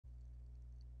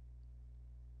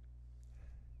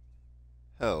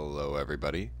Hello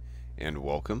everybody, and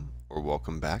welcome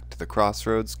back to the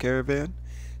Crossroads Caravan.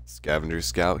 Scavenger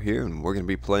Scout here, and we're going to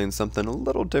be playing something a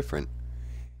little different.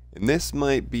 And this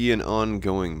might be an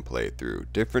ongoing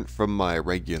playthrough, different from my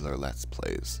regular Let's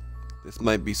Plays. This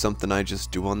might be something I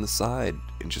just do on the side,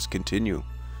 and just continue.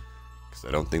 Because I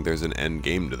don't think there's an end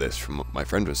game to this from what my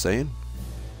friend was saying.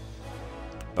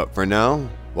 But for now,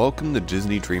 welcome to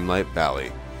Disney Dreamlight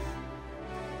Valley.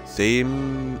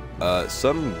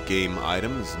 Some game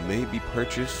items may be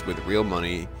purchased with real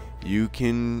money. You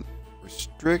can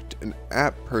restrict an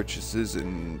app purchases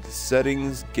in the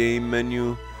settings game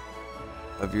menu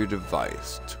of your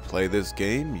device. To play this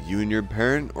game, you and your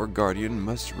parent or guardian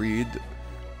must read.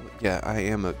 Yeah,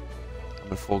 I'm a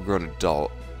full-grown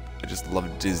adult. I just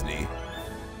love Disney.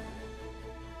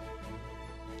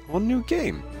 Well, new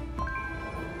game.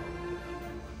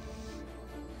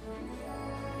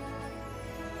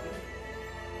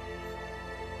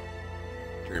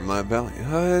 Dreamlight Valley.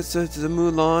 It's the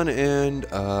Mulan and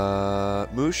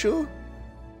Mushu?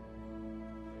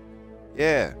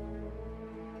 Yeah.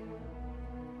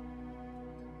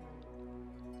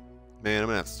 Man, I'm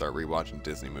gonna have to start rewatching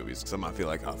Disney movies because I'm gonna feel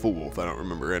like a fool if I don't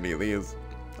remember any of these.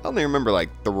 I only remember like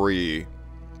 3.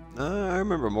 I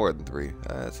remember more than 3.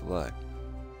 That's a lie.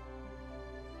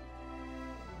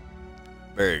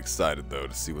 Very excited though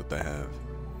to see what they have.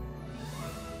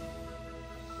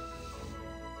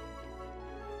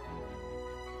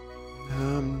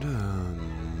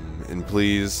 And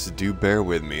please do bear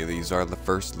with me. These are the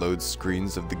first load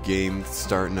screens of the game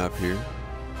starting up here.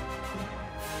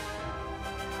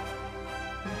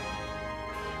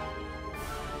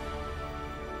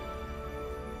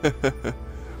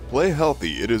 Play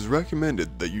healthy. It is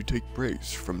recommended that you take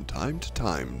breaks from time to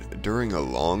time during a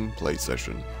long play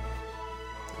session.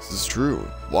 This is true,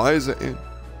 wise and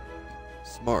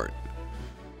smart.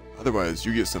 Otherwise,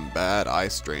 you get some bad eye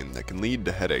strain that can lead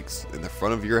to headaches in the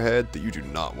front of your head that you do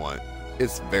not want.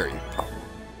 It's very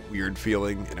weird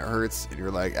feeling, and it hurts, and you're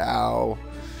like, ow.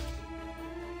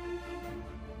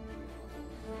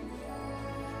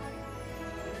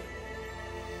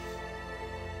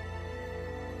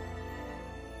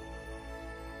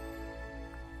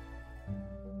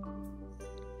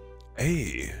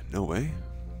 Hey, no way.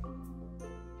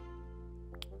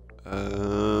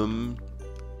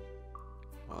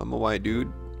 I'm a white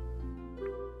dude.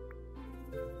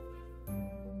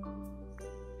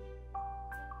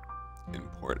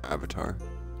 Import avatar.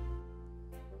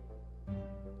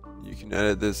 You can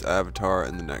edit this avatar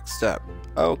in the next step.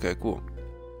 Oh, okay, cool.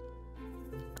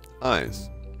 Eyes.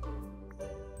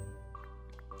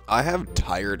 I have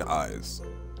tired eyes.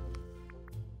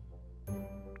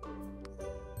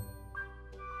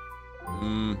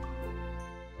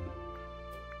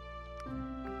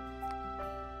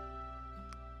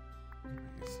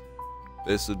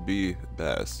 This would be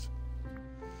best.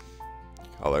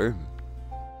 Color.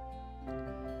 I'm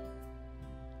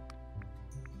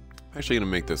actually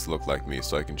gonna make this look like me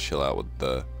so I can chill out with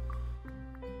the...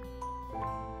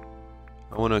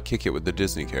 I wanna kick it with the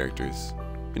Disney characters.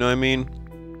 You know what I mean?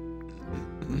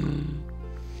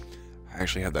 I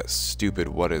actually have that stupid,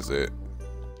 what is it?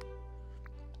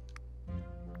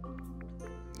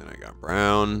 Then I got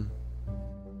brown.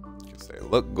 Because they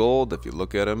look gold if you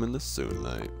look at them in the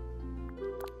sunlight.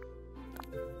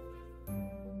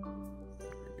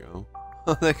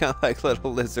 They got like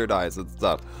little lizard eyes and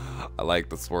stuff. I like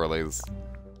the swirlies.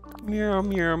 Meow,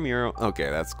 meow, meow. Okay,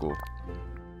 that's cool.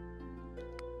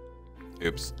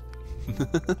 Oops.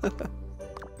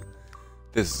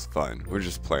 This is fun. We're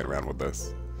just playing around with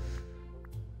this.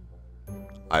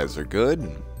 Eyes are good.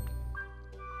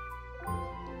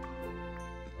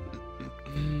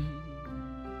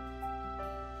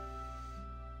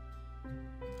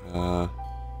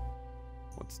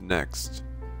 What's next?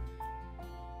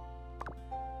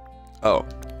 Oh,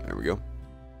 there we go.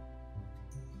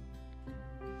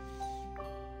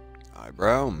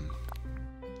 Eyebrow.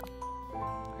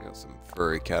 I got some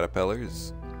furry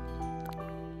caterpillars.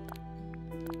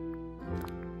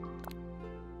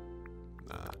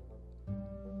 Nah.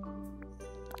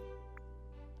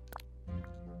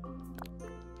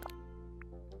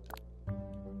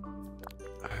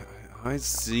 I've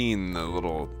seen the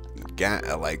little gap,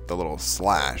 like the little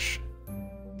slash,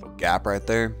 little gap right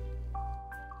there.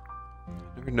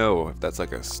 I never know if that's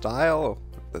like a style,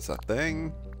 if that's a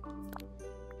thing.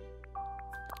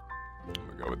 I'm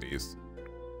gonna go with these.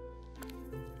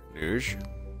 Noosh.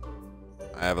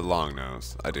 I have a long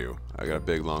nose. I do. I got a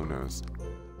big long nose.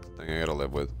 Thing I gotta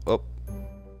live with. Oh.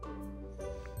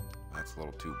 That's a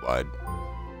little too wide.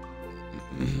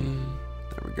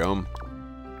 There we go.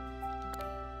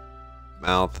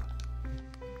 Mouth.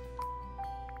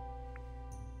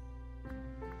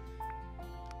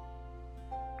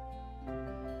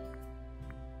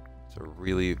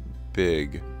 really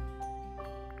big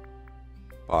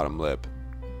bottom lip.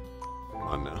 Come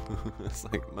on now. It's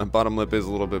like my bottom lip is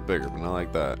a little bit bigger, but not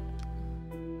like that.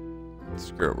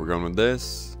 Screw it, we're going with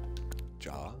this.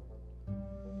 Jaw.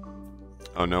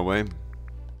 Oh, no way.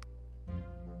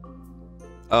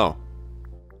 Oh.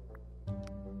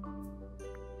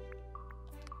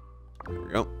 There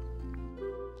we go.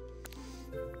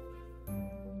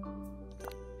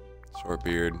 Short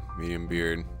beard, medium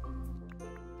beard.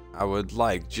 I would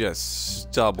like just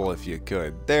stubble if you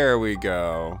could. There we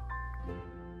go.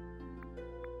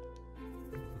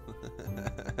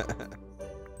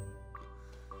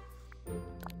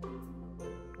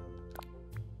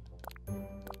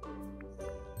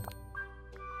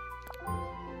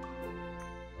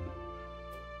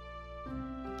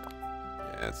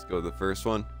 Yeah, let's go with the first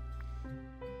one.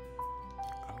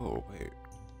 Oh, wait.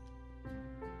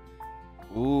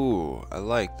 Ooh, I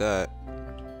like that.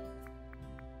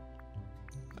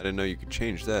 I didn't know you could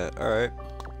change that. Alright.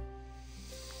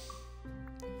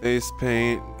 Face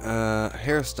paint,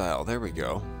 hairstyle, there we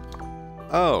go.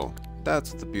 Oh,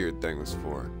 that's what the beard thing was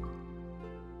for.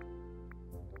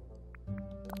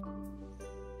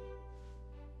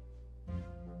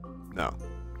 No.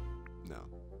 No.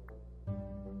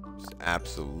 Just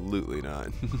absolutely not.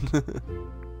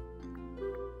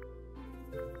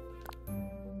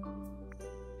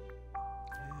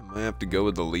 I might have to go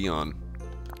with the Leon.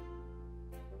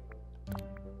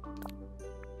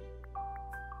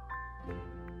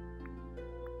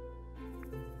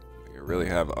 I really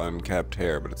have unkept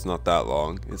hair, but it's not that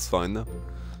long. It's fine though.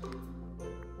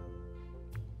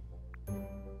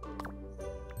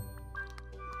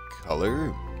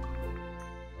 Color.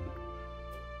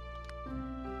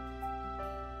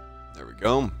 There we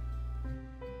go.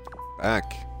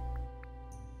 Back.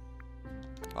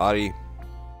 Body.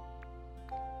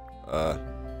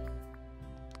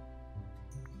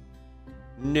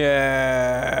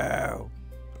 No.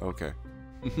 Okay.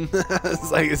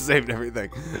 It's like it saved everything.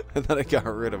 I thought I got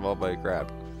rid of all my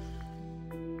crap.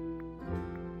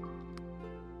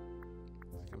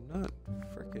 I'm not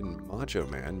freaking macho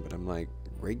man, but I'm like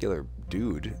regular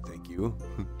dude. Thank you.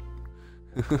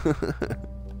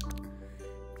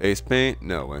 Face paint?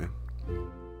 No way.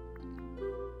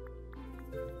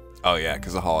 Oh yeah,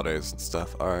 because of holidays and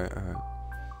stuff. Alright, alright.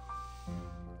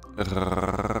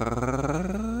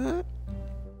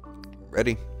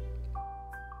 Ready?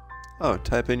 Oh,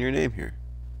 type in your name here.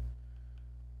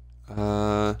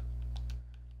 Can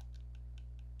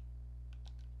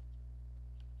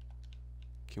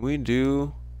we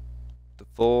do the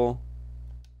full?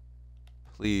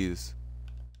 Please.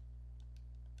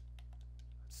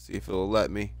 Let's see if it'll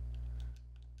let me.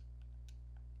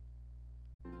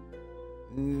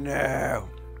 No.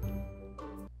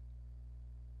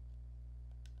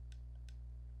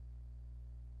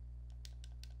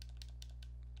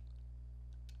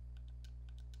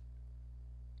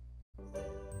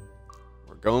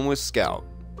 We're going with Scout.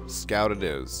 Scout it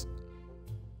is.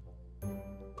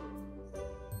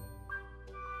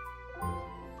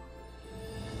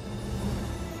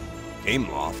 Game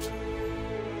Loft.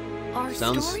 Our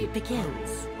story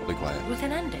begins really quiet. with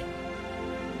an ending.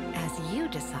 As you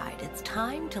decide it's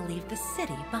time to leave the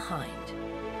city behind.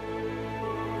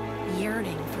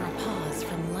 Yearning for a pause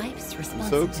from life's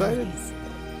responsibilities. So excited.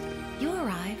 You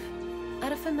arrive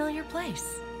at a familiar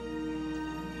place.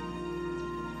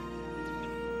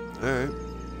 Alright.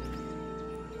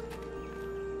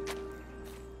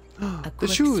 A quick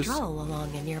stroll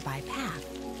along a nearby path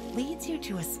leads you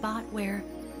to a spot where,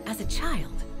 as a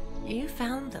child, you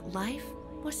found that life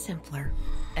was simpler.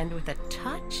 And with a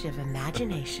touch of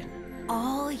imagination,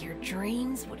 all your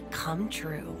dreams would come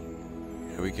true.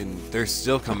 Yeah, we can. They're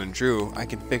still coming true. I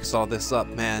can fix all this up,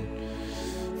 man.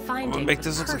 Finding make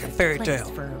this look like a fairy tale.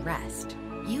 for a rest,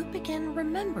 you begin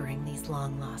remembering these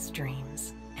long-lost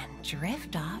dreams and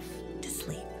drift off to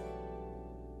sleep.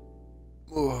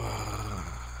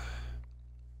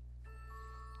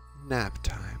 Nap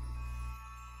time.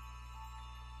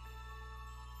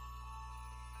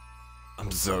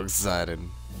 I'm so excited.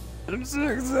 I'm so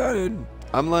excited.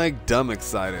 I'm like dumb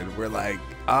excited. We're like,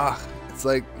 it's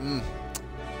like, when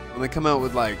they come out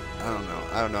with like, I don't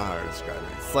know how to describe it.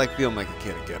 It's like feeling like a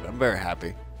kid again. I'm very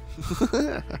happy.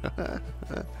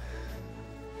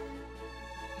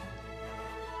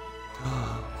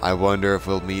 I wonder if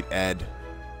we'll meet Ed.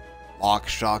 Lock,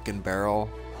 shock, and barrel.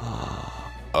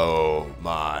 Oh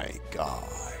my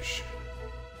gosh.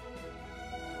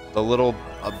 The little,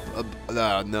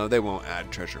 no, they won't add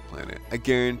Treasure Planet. I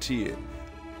guarantee it.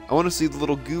 I want to see the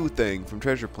little goo thing from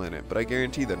Treasure Planet, but I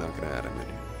guarantee they're not going to add him in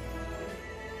here.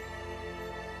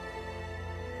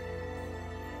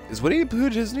 Is Winnie the Pooh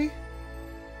Disney?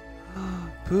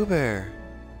 Pooh Bear.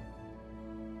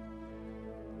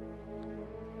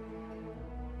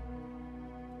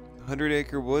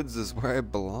 Hundred-Acre Woods is where I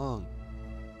belong.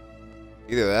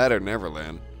 Either that or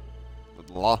Neverland. With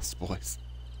the Lost Boys.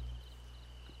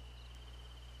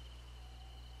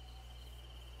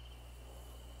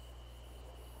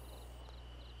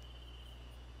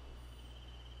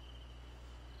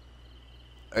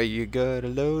 Are you gonna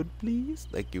load, please?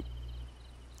 Thank you.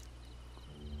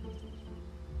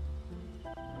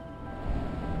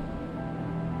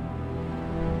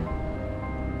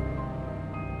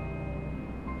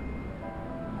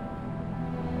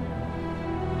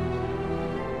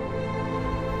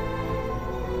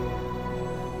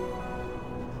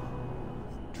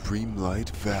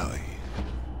 Dreamlight Valley.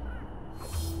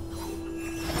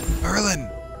 Merlin!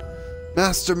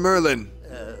 Master Merlin!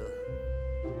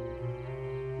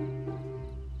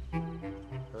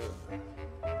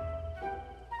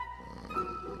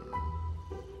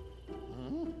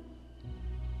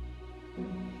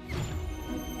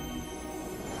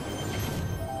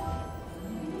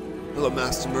 Hello,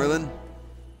 Master Merlin.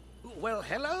 Well,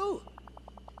 hello.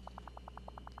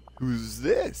 Who's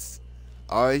this?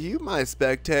 Are you my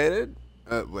spectator?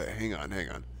 Wait, hang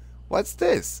on. What's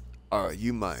this? Are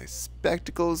you my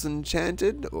spectacles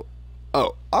enchanted?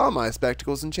 Oh, are my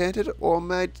spectacles enchanted, or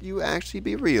might you actually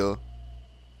be real?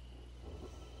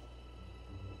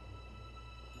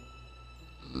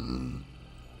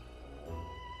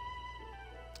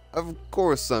 Of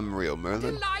course I'm real,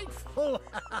 Merlin. Delightful.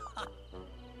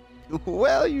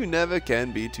 Well, you never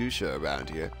can be too sure around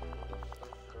here.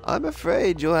 I'm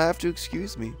afraid you'll have to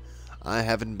excuse me. I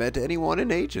haven't met anyone in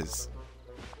ages.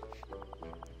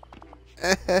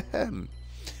 Ahem.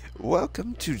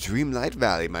 Welcome to Dreamlight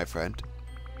Valley, my friend.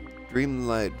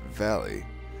 Dreamlight Valley.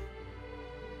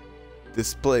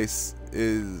 This place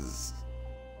is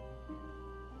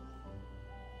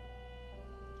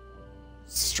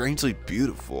strangely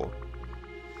beautiful.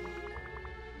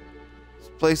 This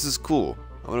place is cool.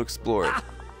 I want to explore it.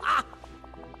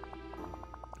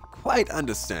 Quite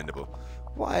understandable.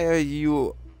 Why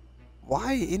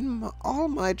in all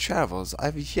my travels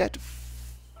I've yet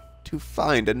to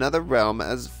find another realm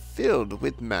as filled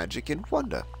with magic and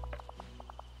wonder.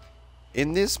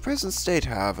 In this present state,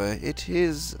 however, it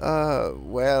is,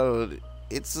 well,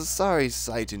 it's a sorry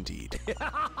sight indeed.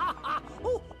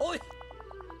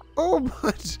 Oh,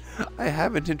 but I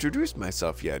haven't introduced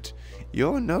myself yet.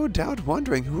 You're no doubt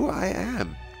wondering who I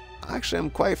am. Actually, I'm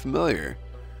quite familiar.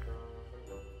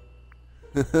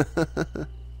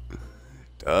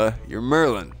 Duh, you're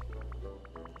Merlin.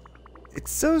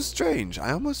 It's so strange,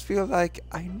 I almost feel like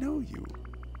I know you.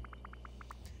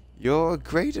 You're a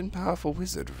great and powerful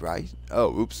wizard, right?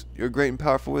 Oh, oops, you're a great and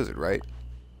powerful wizard, right?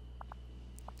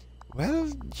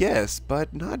 Well, yes,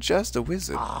 but not just a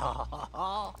wizard.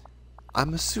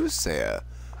 I'm a soothsayer,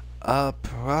 a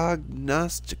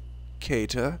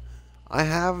prognosticator. I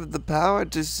have the power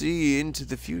to see into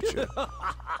the future.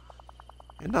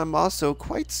 And I'm also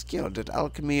quite skilled at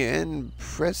alchemy and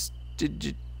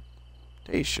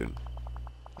prestidigitation.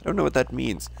 I don't know what that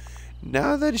means.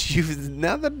 Now that it's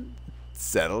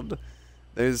settled,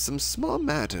 there's some small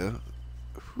matter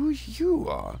who you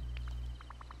are.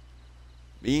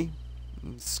 Me?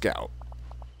 Scout.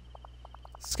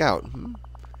 Scout, hmm?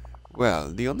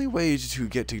 Well, the only way to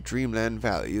get to Dreamland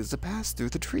Valley is to pass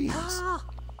through the trees.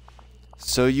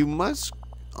 So you must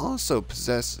also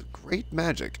possess great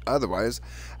magic. Otherwise,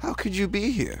 how could you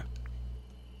be here?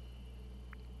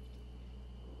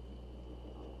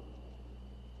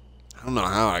 I don't know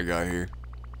how I got here.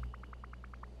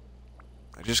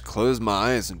 I just closed my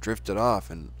eyes and drifted off,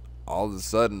 and all of a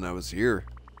sudden I was here.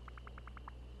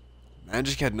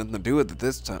 Magic had nothing to do with it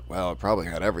this time. Well, it probably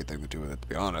had everything to do with it, to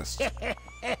be honest.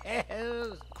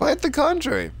 Quite the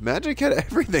contrary. Magic had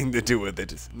everything to do with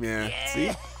it. Yeah,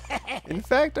 see? In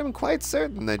fact, I'm quite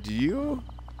certain that you...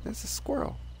 That's a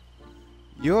squirrel.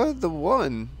 You're the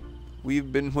one we've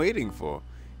been waiting for.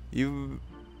 You're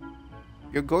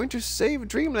going to save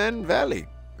Dreamland Valley.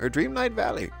 Or Dreamlight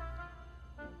Valley.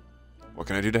 What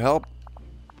can I do to help?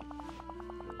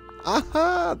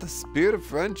 Aha! The spirit of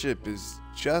friendship is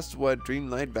just what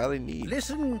Dreamlight Valley needs.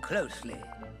 Listen closely.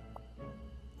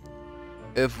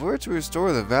 If we're to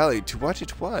restore the valley to what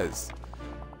it was,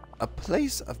 a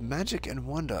place of magic and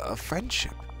wonder, of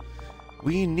friendship,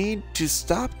 we need to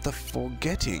stop the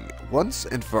forgetting once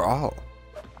and for all.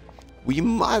 We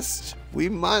must.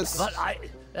 But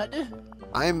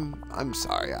I'm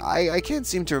sorry. I can't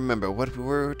seem to remember what we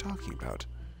were talking about.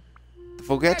 The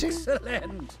forgetting?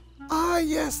 Excellent. Ah,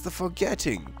 yes, the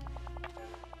forgetting.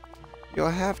 You'll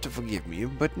have to forgive me,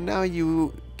 but now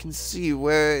you can see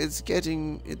where it's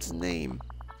getting its name.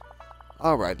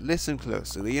 Alright, listen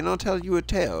closely, and I'll tell you a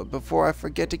tale before I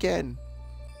forget again.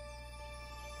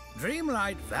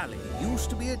 Dreamlight Valley used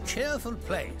to be a cheerful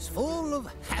place full of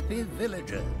happy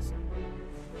villagers.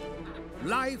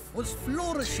 Life was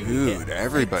flourishing Dude, here,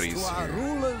 everybody's thanks to our here.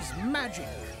 ruler's magic.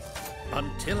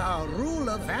 Until our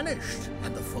ruler vanished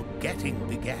and the forgetting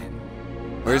began.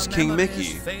 Where's Our King memories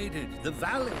Mickey? faded, the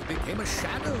valley became a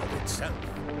shadow of itself.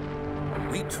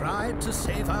 We tried to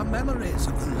save our memories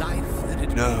of the life that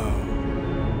it No.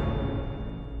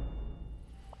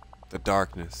 The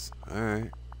darkness.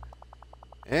 Alright.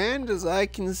 And as I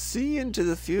can see into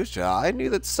the future, I knew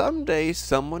that someday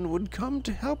someone would come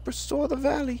to help restore the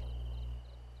valley.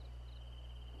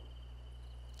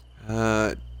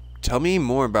 Tell me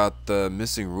more about the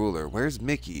missing ruler. Where's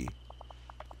Mickey?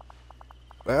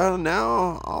 Well,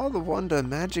 now all the wonder,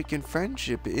 magic, and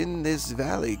friendship in this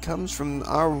valley comes from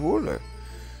our ruler.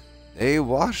 They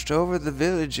watched over the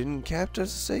village and kept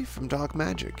us safe from dark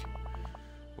magic.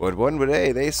 But one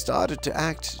day they started to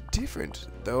act different,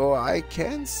 though I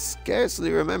can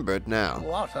scarcely remember it now.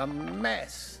 What a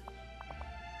mess.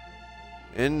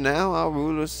 And now our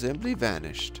ruler simply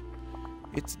vanished.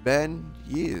 It's been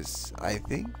years, I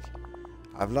think.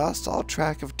 I've lost all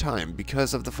track of time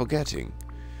because of the forgetting.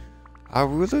 Our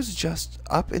ruler's just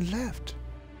up and left.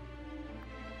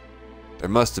 There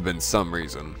must have been some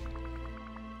reason.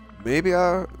 Maybe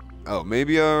your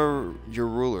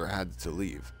ruler had to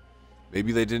leave.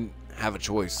 Maybe they didn't have a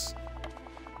choice.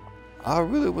 Our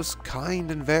ruler was kind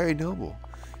and very noble.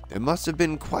 There must have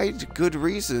been quite a good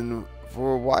reason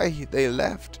for why they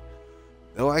left,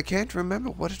 though I can't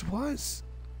remember what it was.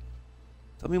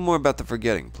 Tell me more about the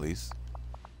forgetting, please.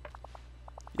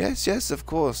 Yes, of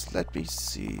course. Let me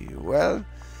see. Well,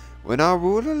 when our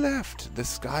ruler left, the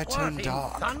sky turned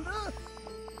dark. Thunder?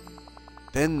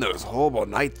 Then those horrible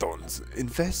night thorns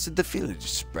infested the village,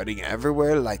 spreading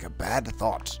everywhere like a bad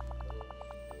thought.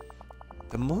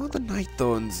 The more the night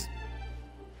thorns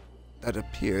that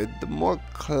appeared, the more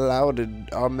clouded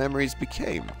our memories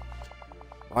became.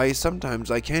 Why,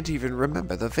 sometimes I can't even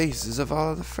remember the faces of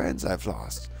all the friends I've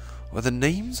lost, or the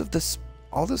names of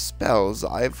all the spells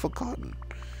I've forgotten.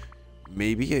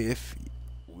 Maybe if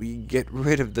we get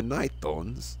rid of the night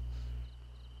thorns,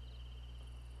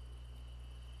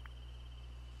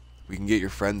 we can get your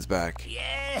friends back.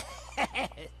 Yeah.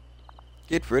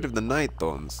 Get rid of the night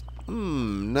thorns.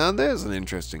 Now there's an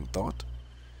interesting thought.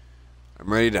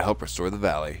 I'm ready to help restore the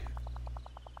valley.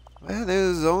 Well,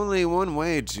 there's only one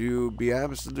way to be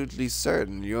absolutely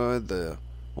certain you're the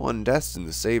one destined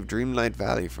to save Dreamlight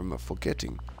Valley from a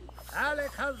forgetting.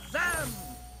 Alakazam!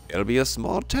 It'll be a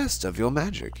small test of your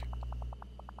magic.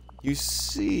 You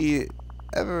see,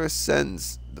 ever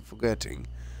since the forgetting,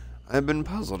 I've been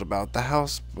puzzled about the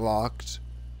house blocked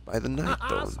by the night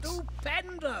thorns.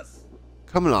 Stupendous!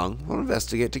 Come along, we'll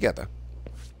investigate together.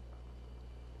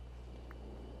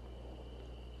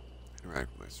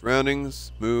 Interact with my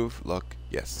surroundings, move, look,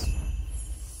 yes.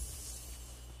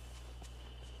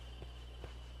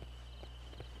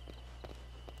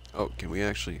 Oh, can we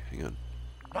actually, hang on.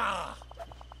 Bah!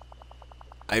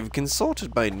 I've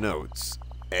consulted my notes,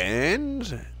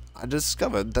 and I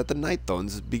discovered that the night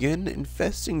thorns began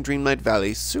infesting Dreamlight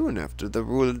Valley soon after the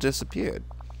ruler disappeared.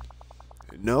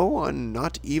 No one,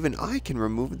 not even I, can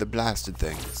remove the blasted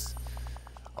things.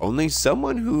 Only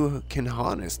someone who can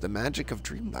harness the magic of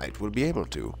Dreamlight will be able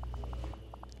to.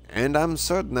 And I'm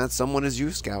certain that someone is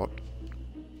you, Scout.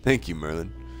 Thank you,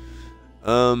 Merlin.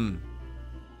 How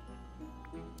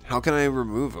can I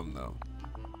remove them, though?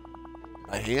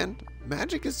 By hand?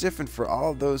 Magic is different for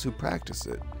all those who practice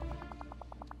it.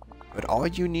 But all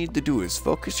you need to do is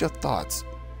focus your thoughts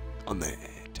on the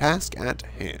task at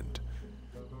hand.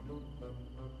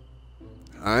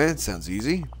 Alright, sounds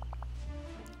easy.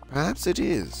 Perhaps it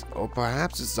is, or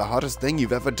perhaps it's the hardest thing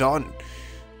you've ever done.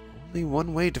 Only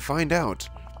one way to find out.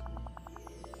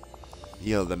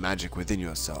 Feel the magic within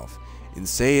yourself, and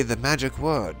say the magic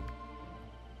word.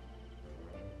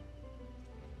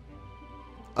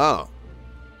 Oh.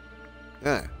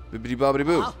 Yeah, bibbidi bobbidi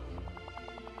boo.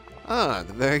 Ah,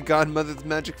 the very godmother's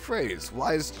magic phrase.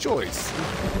 Wise choice.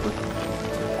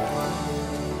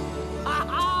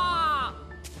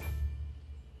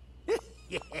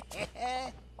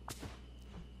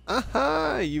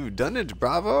 Aha, you've done it,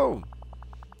 bravo.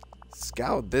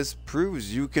 Scout, this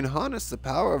proves you can harness the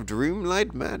power of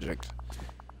Dreamlight magic.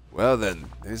 Well then,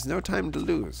 there's no time to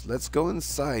lose. Let's go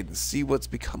inside and see what's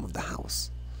become of the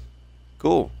house.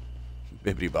 Cool.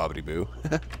 Bibbidi bobbidi boo.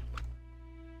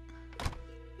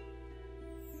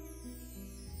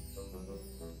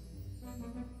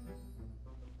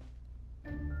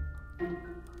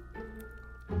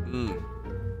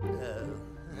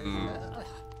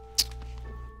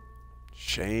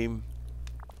 shame.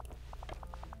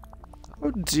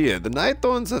 Oh dear, the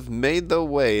Nightthorns have made their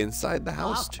way inside the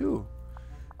house too.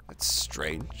 That's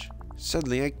strange.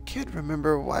 Suddenly I can't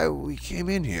remember why we came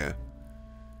in here.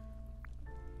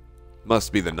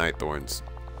 Must be the Nightthorns.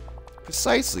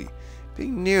 Precisely.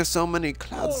 Being near so many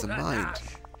clouds of mind.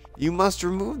 You must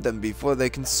remove them before they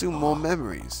consume more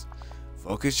memories.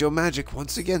 Focus your magic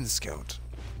once again, Scout.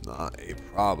 Not a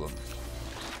problem.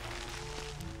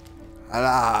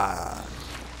 Hala!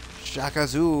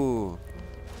 Shakazoo!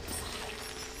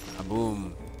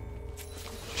 Boom!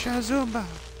 Shazumba!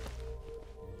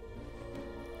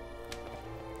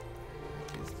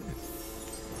 What is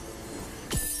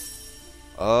this?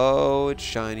 Oh, it's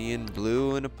shiny and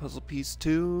blue and a puzzle piece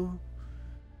too.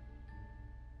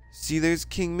 See, there's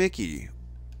King Mickey.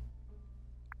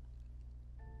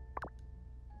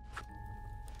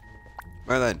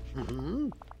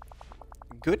 Marlene.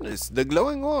 Goodness, the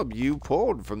glowing orb you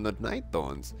pulled from the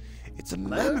Nightthorns. It's a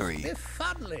memory.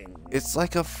 Befuddling. It's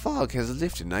like a fog has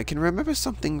lifted and I can remember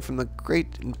something from the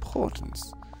great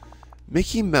importance.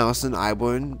 Mickey Mouse and I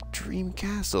were in Dream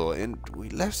Castle and we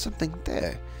left something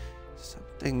there.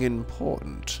 Something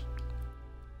important.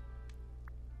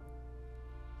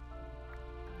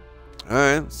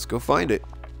 Alright, let's go find it.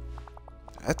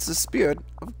 That's the spirit,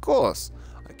 of course.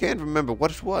 I can't remember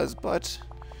what it was, but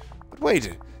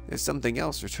wait, there's something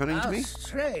else returning to me.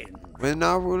 Strange. When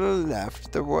our ruler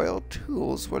left, the royal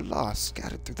tools were lost,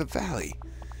 scattered through the valley.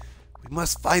 We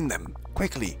must find them,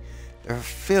 quickly. They're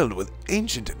filled with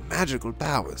ancient and magical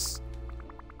powers.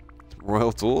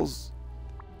 Royal tools?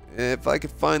 If I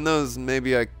could find those,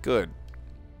 maybe I could.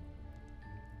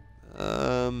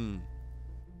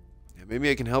 Maybe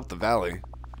I can help the valley.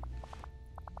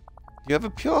 You have a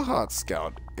pure heart,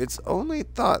 Scout. It's only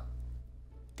thought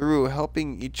through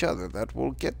helping each other that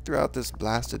we'll get throughout this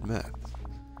blasted mess.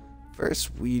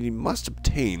 First, we must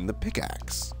obtain the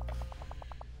pickaxe.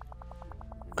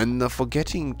 When the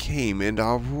forgetting came and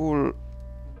our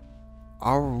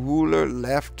ruler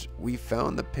left, we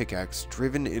found the pickaxe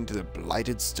driven into the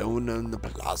blighted stone on the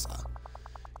plaza.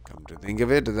 Come to think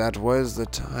of it, that was the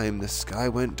time the sky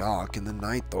went dark and the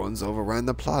Nightthorns overran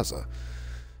the plaza.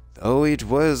 Though it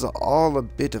was all a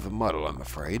bit of a muddle, I'm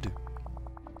afraid.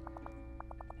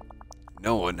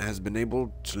 No one has been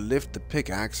able to lift the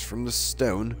pickaxe from the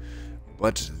stone,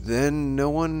 but then no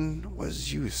one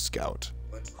was you, Scout.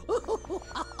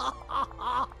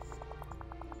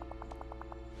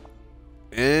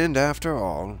 And after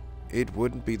all, it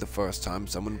wouldn't be the first time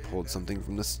someone pulled something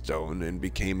from the stone and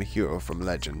became a hero from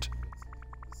legend.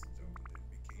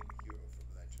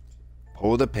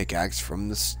 Pull the pickaxe from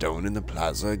the stone in the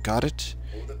plaza, got it?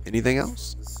 Anything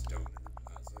else?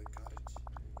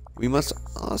 We must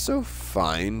also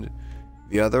find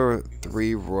the other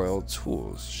 3 royal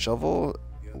tools: shovel,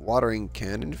 watering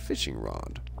can, and fishing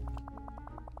rod.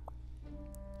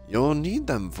 You'll need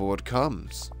them for what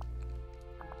comes.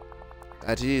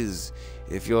 That is,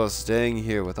 if you're staying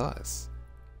here with us.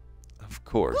 Of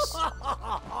course.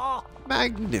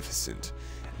 Magnificent.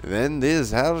 Then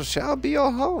this house shall be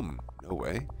your home. No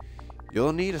way.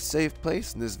 You'll need a safe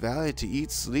place in this valley to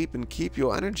eat, sleep, and keep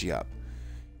your energy up.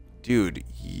 Dude,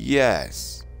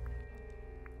 yes.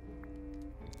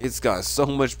 It's got so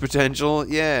much potential.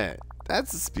 Yeah,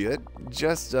 that's the spirit.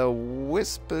 Just a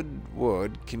whispered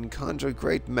word can conjure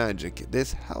great magic.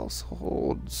 This house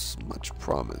holds much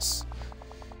promise.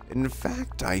 In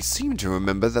fact, I seem to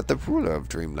remember that the ruler of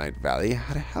Dreamlight Valley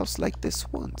had a house like this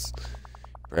once.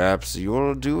 Perhaps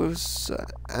you'll do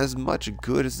as much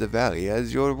good as the valley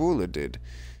as your ruler did.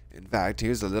 In fact,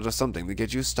 here's a little something to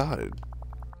get you started.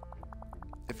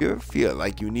 If you ever feel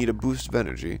like you need a boost of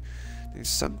energy, there's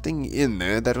something in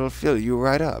there that'll fill you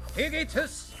right up.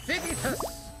 Figitus, figitus.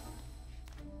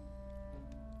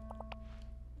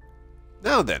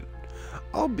 Now then,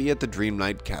 I'll be at the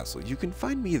Dreamlight Castle. You can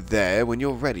find me there when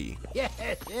you're ready. Yes,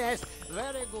 yes,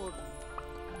 very good.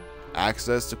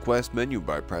 Access to quest menu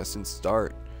by pressing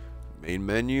start. Main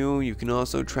menu, you can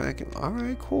also track it.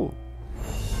 Alright, cool.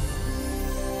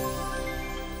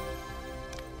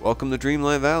 Welcome to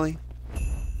Dreamlight Valley.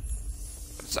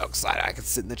 I'm so excited I can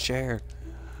sit in the chair.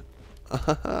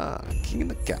 King of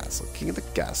the castle, king of the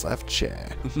castle, I have a chair.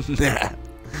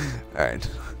 Alright.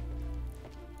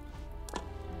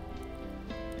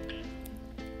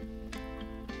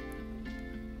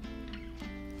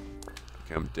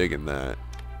 Okay, I'm digging that.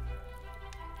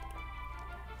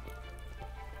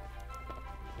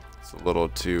 It's a little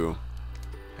too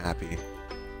happy.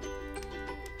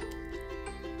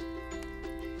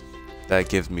 That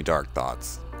gives me dark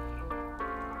thoughts.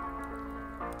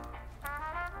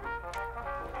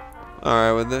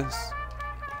 Alright with this.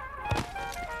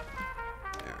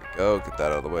 go. Get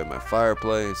that out of the way of my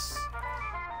fireplace.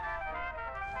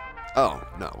 Oh,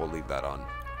 no, we'll leave that on.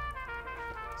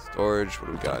 Storage, what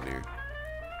do we got in here?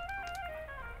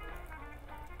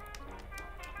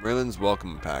 Merlin's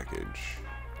welcome package.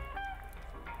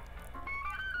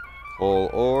 Coal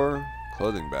ore,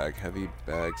 clothing bag, heavy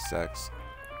bag, sacks,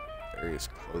 various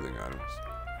clothing items.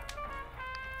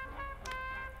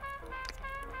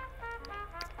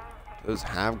 Those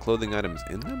have clothing items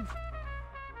in them?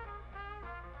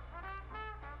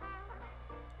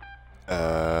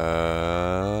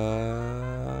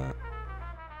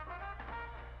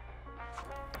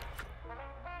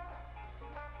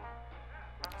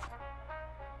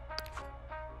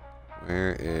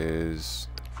 Where is...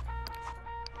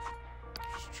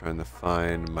 Just trying to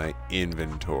find my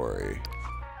inventory.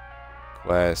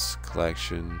 Quest,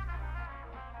 collection.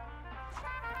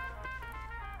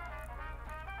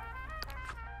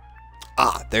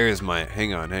 Ah, there's my...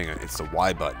 Hang on. It's the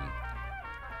Y button.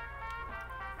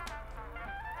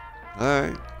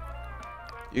 Alright.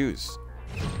 Use.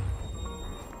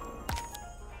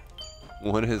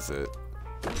 What is it?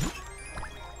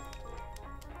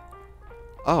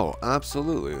 Oh,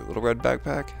 absolutely. Little red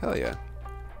backpack? Hell yeah.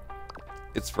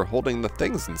 It's for holding the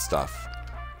things and stuff.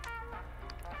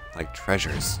 Like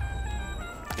treasures.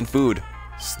 And food.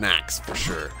 Snacks, for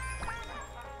sure.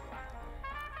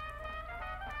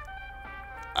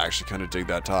 I actually kind of dig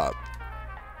that top.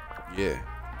 Yeah.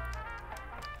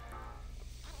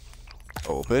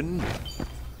 Open.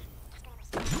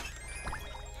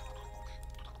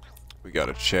 We got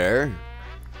a chair.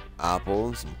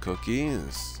 Apples, some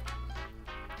cookies.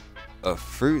 A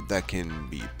fruit that can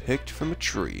be picked from a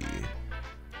tree.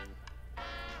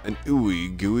 An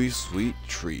ooey gooey sweet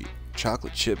treat.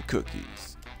 Chocolate chip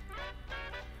cookies.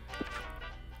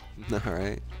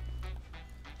 Alright.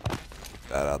 Get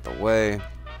that out the way.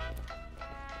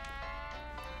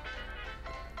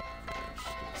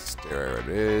 Stay where it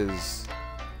is.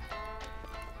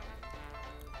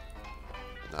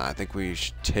 Nah, I think we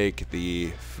should take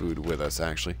the food with us,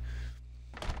 actually.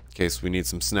 In case we need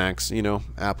some snacks, you know,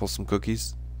 apples, some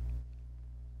cookies.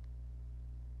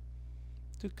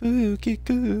 The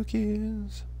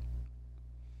cookies.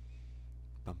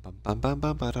 Bum, bum, bum, bum,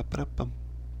 bum, ba, da, ba, da, bum.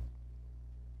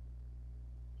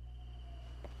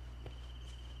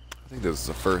 I think this is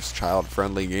the first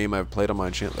child-friendly game I've played on my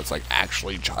channel that's like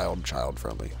actually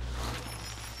child-friendly.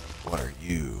 What are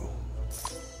you?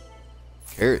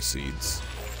 Carrot seeds.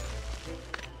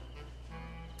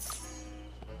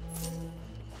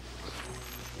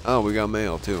 Oh, we got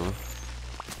mail too, huh?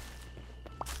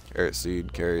 Carrot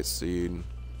seed, carrot seed.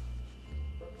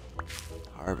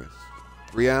 Harvest.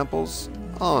 3 apples?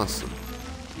 Awesome.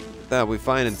 That we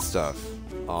finding stuff.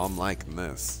 Oh, I'm liking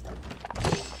this.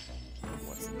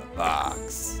 What's in the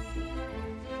box?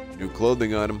 New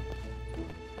clothing item.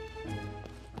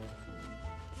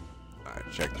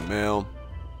 Alright, check the mail.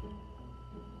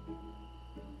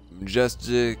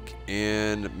 Majestic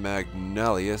and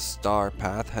Magnolia Star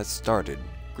Path has started.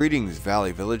 Greetings,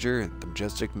 Valley Villager. The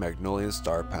Majestic Magnolia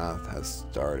Star Path has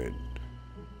started.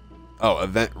 Oh,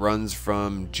 event runs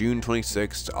from June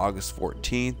 26th to August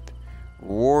 14th.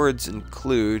 Rewards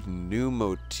include new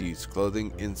motifs,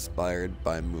 clothing inspired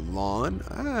by Mulan.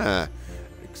 Ah,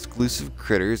 exclusive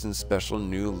critters and special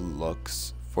new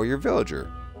looks for your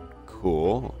villager.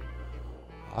 Cool.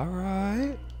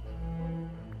 Alright.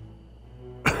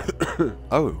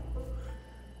 Oh.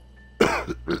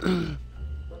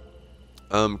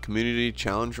 Community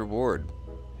challenge reward.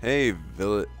 Hey,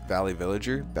 Valley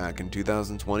Villager. Back in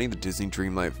 2020, the Disney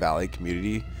Dreamlight Valley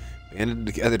community banded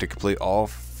together to complete all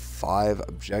 5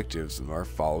 objectives in our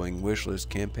following wishlist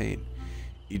campaign.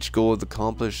 Each goal is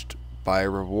accomplished by a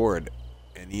reward,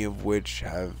 any of which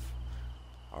have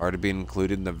already been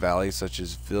included in the valley, such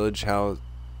as villagers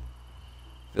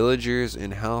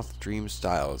in health dream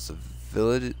styles,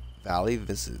 valley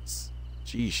visits.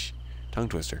 Sheesh, tongue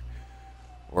twister.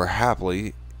 We're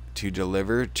happily to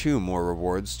deliver 2 more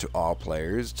rewards to all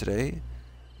players today.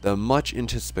 The much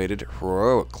anticipated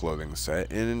heroic clothing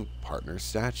set and partner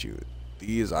statue.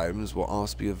 These items will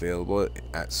also be available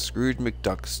at Scrooge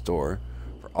McDuck's store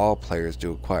for all players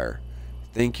to acquire.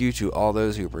 Thank you to all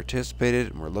those who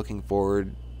participated, and we're looking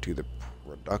forward to the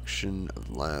production of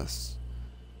the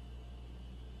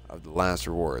last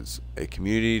rewards. A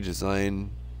community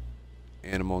design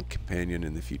animal companion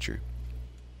in the future.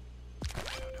 I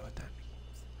don't know what that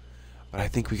means, but I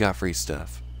think we got free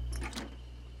stuff.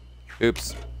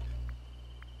 Oops.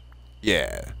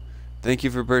 Yeah. Thank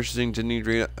you for purchasing Disney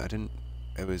Dream. I didn't.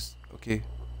 It was okay.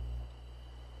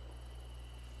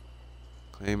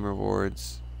 Claim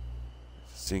rewards.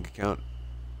 Sync account.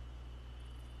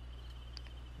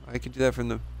 I could do that from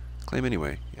the claim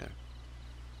anyway. Yeah.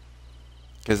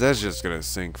 Because that's just gonna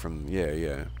sink from.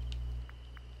 Yeah.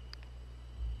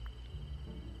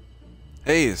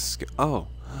 Hey, oh,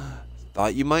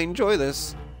 thought you might enjoy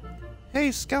this.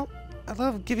 Hey, Scout. I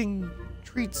love giving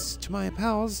treats to my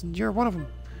pals, and you're one of them.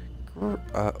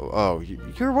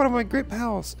 You're one of my great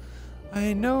pals.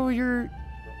 I know you're.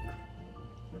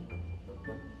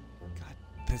 God,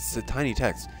 that's a tiny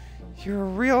text. You're a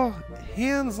real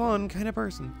hands-on kind of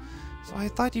person, so I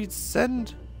thought you'd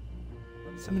send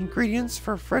some ingredients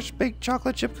for fresh baked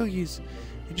chocolate chip cookies.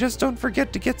 And just don't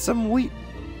forget to get some wheat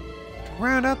to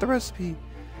round out the recipe.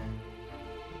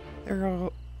 They're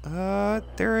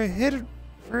a hit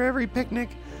for every picnic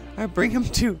I bring them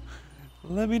to.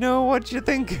 Let me know what you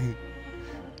think.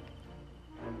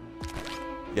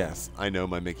 Yes, I know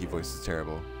my Mickey voice is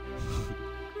terrible.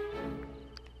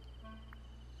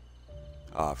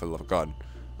 For the love of God.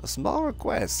 A small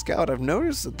request, Scout. I've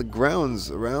noticed that the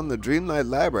grounds around the Dreamlight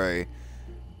Library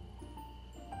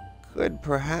could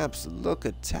perhaps look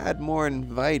a tad more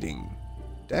inviting.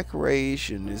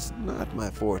 Decoration is not my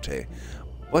forte,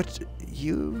 but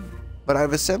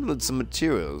I've assembled some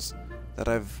materials that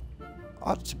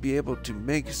ought to be able to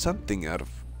make something out of.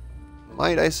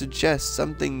 Might I suggest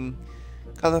something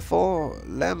colorful,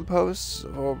 lampposts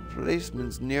or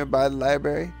placements nearby the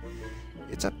library?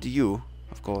 It's up to you,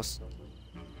 of course.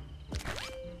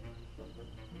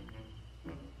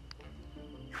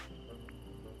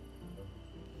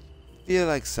 Feel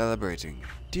like celebrating,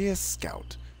 dear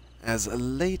Scout. As of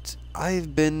late,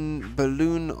 I've been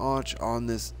balloon arch on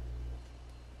this.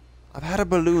 I've had a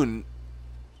balloon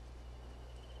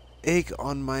ache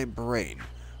on my brain,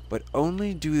 but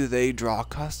only do they draw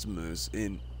customers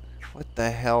in. What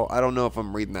the hell? I don't know if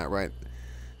I'm reading that right.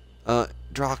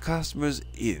 Draw customers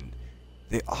in.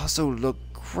 They also look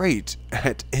great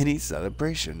at any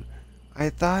celebration. I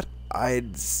thought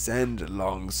I'd send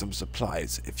along some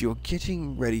supplies if you're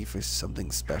getting ready for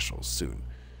something special soon.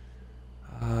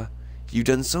 You've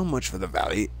done so much for the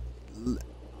valley.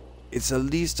 It's the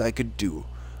least I could do.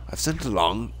 I've sent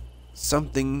along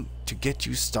something to get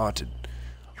you started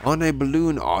on a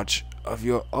balloon arch of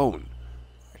your own.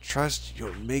 I trust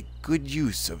you'll make good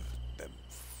use of them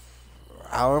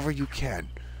however you can.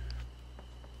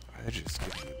 They're just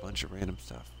giving me a bunch of random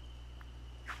stuff.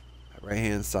 That right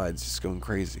hand side's just going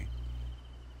crazy.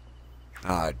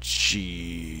 Ah,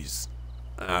 jeez.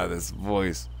 Ah, this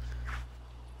voice.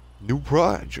 New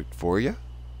project for you.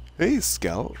 Hey,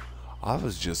 Scout. I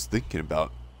was just thinking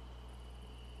about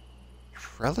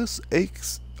trellis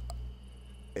acres?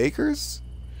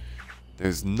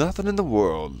 There's nothing in the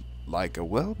world like a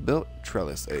well-built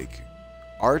trellis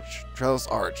trellis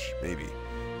arch, maybe.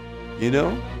 You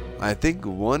know, I think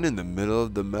one in the middle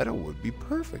of the meadow would be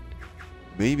perfect.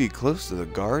 Maybe close to the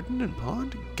garden and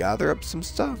pond. Gather up some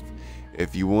stuff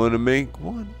if you want to make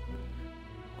one.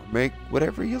 Or make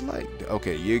whatever you like.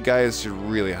 Okay, you guys should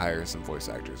really hire some voice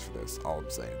actors for this. All I'm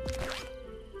saying.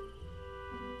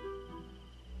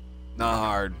 Not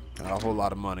hard. Not a whole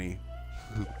lot of money.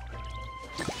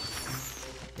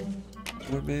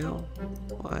 More mail?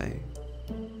 Why?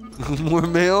 More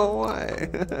mail? Why?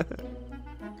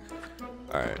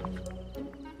 Alright.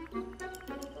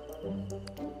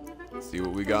 See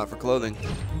what we got for clothing.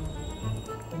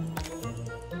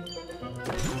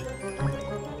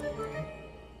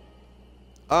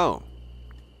 Oh.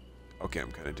 Okay,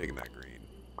 I'm kind of digging that green.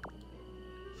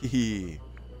 Hee.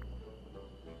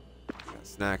 Got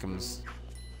snackums.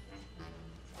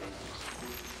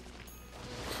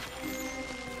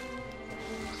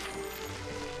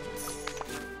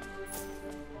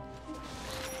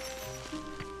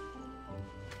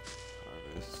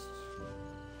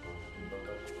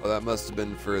 Oh, that must have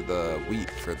been for the wheat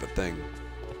for the thing.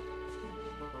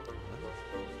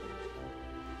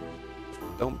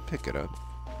 Don't pick it up.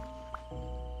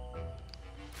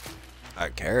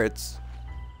 Carrots.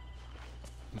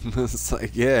 It's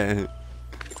like, yeah.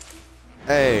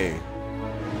 Hey.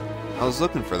 I was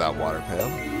looking for that water pail.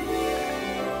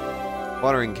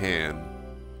 Watering can.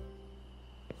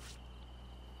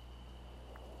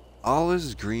 All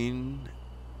is green.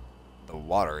 The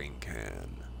watering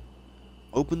can.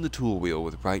 Open the tool wheel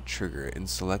with right trigger and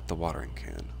select the watering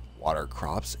can. Water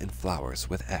crops and flowers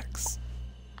with X.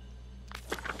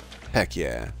 Heck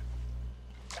yeah.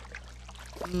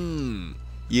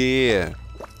 Yeah.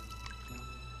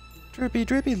 Drippy,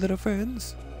 drippy, little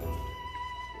friends.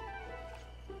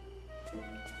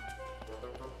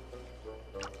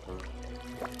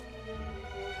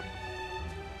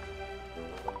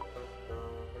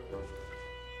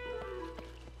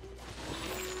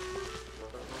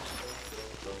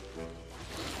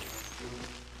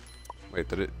 Wait,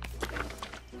 did it?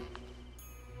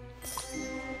 Did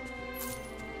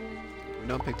we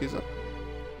not pick these up?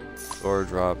 Store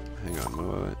drop. Hang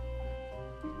on, wait.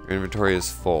 Your inventory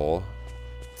is full.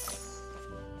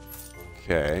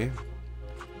 Okay.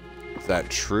 Is that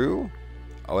true?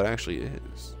 Oh, it actually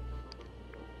is.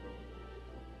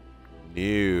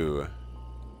 New.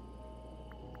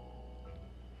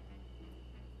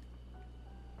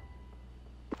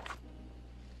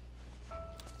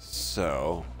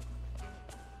 So.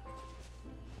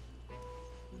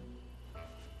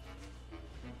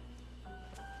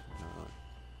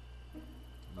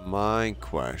 My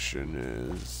question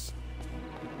is.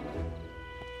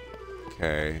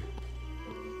 Okay.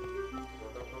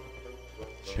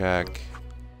 Check.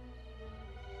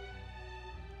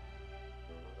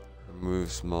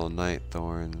 Remove small night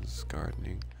thorns.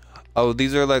 Gardening. Oh,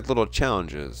 these are like little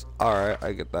challenges. Alright,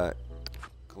 I get that.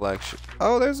 Collection.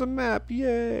 Oh, there's a map.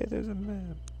 Yay, there's a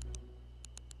map.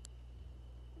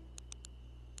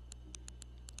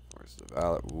 Where's the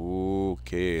valley?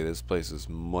 Okay, this place is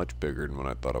much bigger than what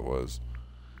I thought it was.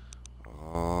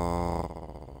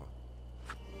 Oh.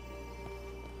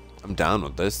 I'm down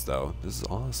with this, though. This is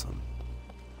awesome.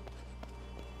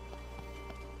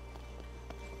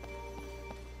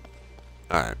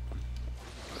 Alright.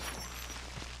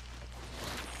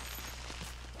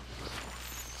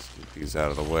 Let's get these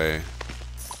out of the way.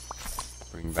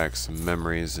 Bring back some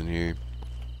memories in here.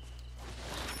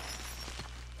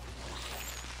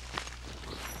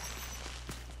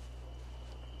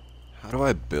 How do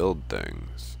I build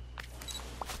things?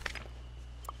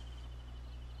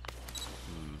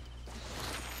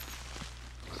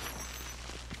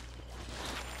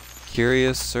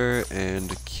 Curiouser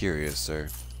and curiouser.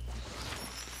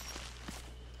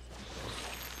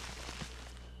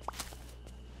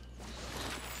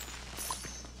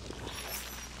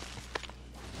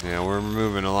 Yeah, we're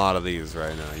removing a lot of these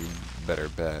right now, you better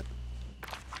bet.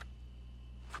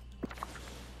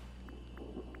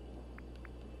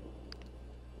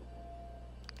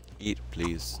 Eat,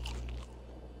 please.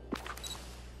 There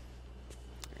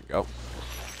you go.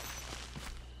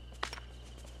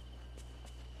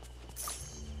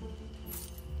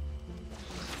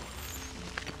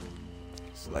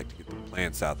 Just like to get the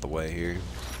plants out the way here.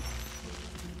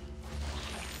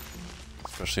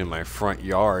 Especially in my front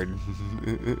yard.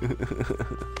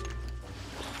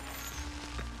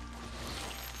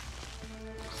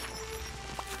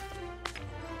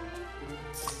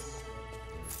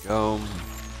 Go.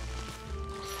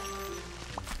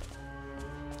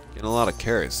 Getting a lot of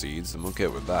carrot seeds. I'm okay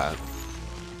with that.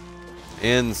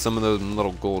 And some of those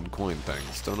little gold coin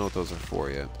things. Don't know what those are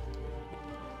for yet.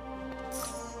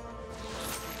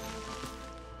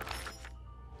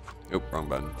 Oop, wrong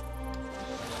button.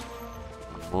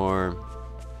 One more.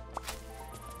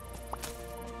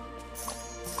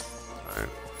 Alright.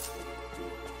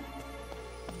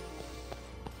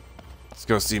 Let's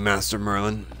go see Master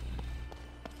Merlin.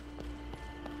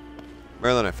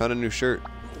 Merlin, I found a new shirt.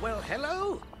 Well,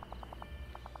 hello.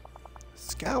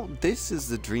 Scout, this is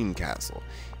the Dream Castle.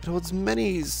 It holds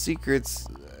many secrets,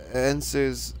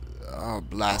 answers. Oh,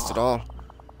 blast it all.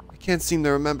 I can't seem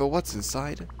to remember what's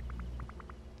inside.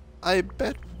 I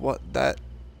bet that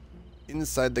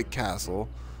inside the castle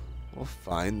we'll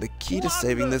find the key to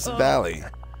saving this valley.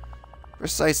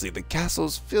 Precisely, the castle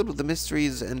is filled with the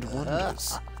mysteries and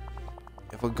wonders.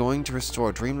 If we're going to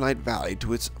restore Dreamlight Valley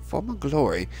to its former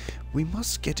glory, we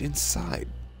must get inside.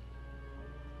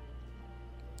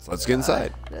 So let's get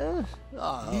inside.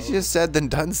 Easier said than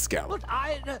done, Scout.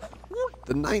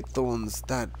 The night thorns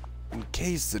that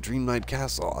encase the Dreamlight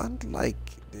Castle aren't like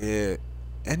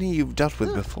any you've dealt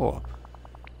with before.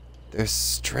 They're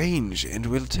strange and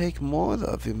will take more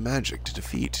of your magic to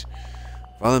defeat.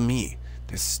 Follow me.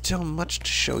 There's still much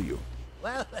to show you.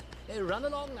 Well, run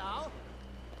along now.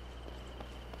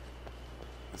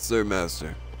 Yes, sir,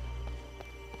 Master.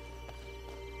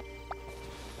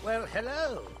 Well,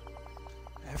 hello.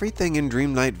 Everything in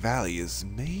Dreamlight Valley is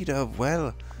made of,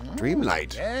 well,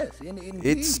 Dreamlight. Yes, indeed.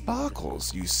 It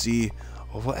sparkles, you see,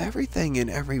 over everything and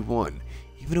everyone,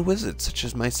 even a wizard such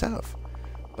as myself.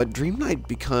 But Dreamlight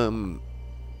become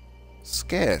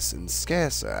scarce and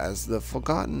scarcer as the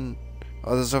forgetting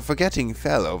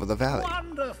fell over the valley.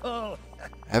 Wonderful.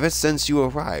 Ever since you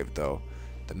arrived, though,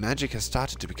 the magic has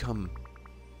started to become...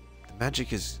 The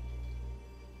magic is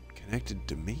connected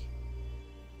to me?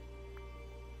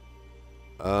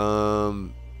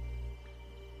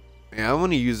 Yeah, I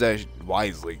want to use that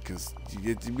wisely, because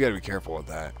you gotta be careful with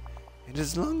that. And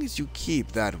as long as you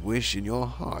keep that wish in your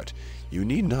heart, you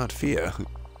need not fear.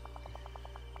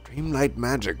 Dreamlight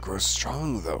magic grows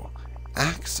strong, though.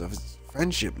 Acts of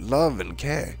friendship, love, and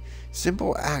care.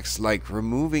 Simple acts like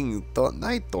removing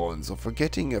night thorns or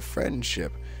forgetting a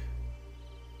friendship.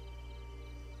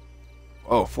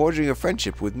 Oh, forging a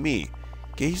friendship with me.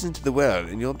 Gaze into the world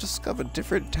and you'll discover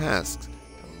different tasks that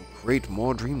will create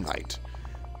more Dreamlight.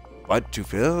 But to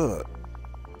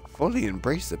fully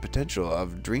embrace the potential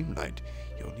of Dreamlight,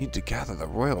 you'll need to gather the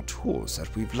royal tools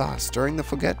that we've lost during the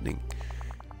Forgetting.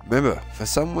 Remember, for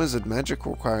some wizard, magic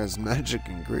requires magic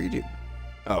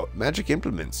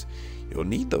implements. You'll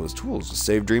need those tools to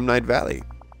save Dreamlight Valley.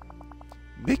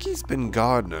 Mickey's been the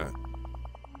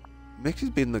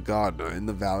gardener in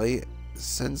the valley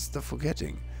since the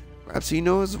Forgetting. Perhaps he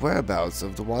knows whereabouts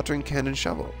of the watering can and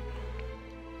shovel.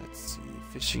 Let's see,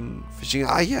 fishing.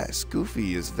 Ah yes,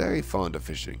 Goofy is very fond of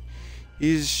fishing.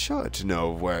 He's sure to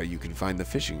know where you can find the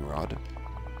fishing rod.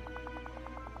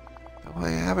 Though I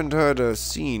haven't heard or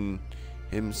seen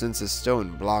him since a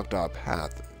stone blocked our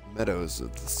path, meadows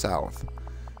of the south.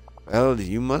 Well,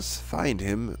 you must find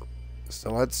him,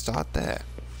 so I'd start there.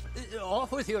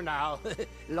 Off with you now.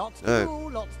 Lots to do,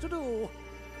 lots to do.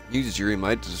 Use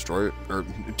Dreamlight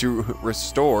to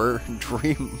restore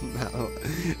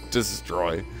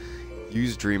destroy.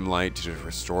 Use Dreamlight to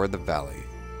restore the valley.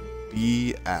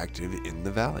 Be active in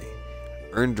the valley.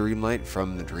 Earn Dreamlight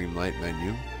from the Dreamlight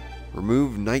menu.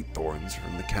 Remove night thorns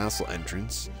from the castle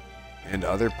entrance and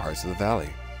other parts of the valley.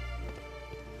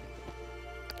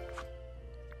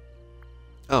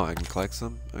 Oh, I can collect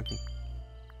some? Okay.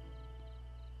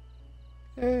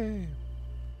 Yay.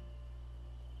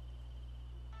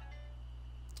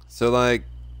 So, like,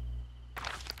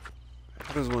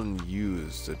 how does one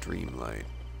use the Dreamlight?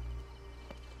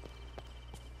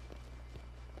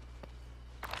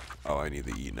 Oh, I need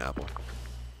to eat an apple.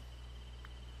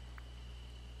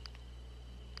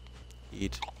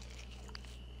 Eat.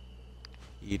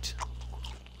 Eat.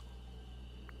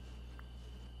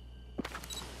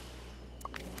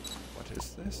 What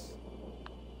is this?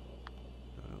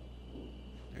 Oh.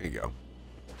 There you go.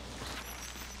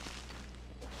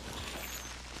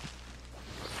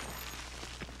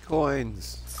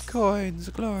 Coins. Coins.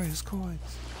 Glorious coins.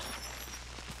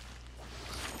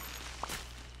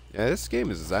 Yeah, this game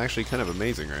is actually kind of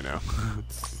amazing right now.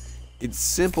 It's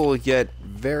simple yet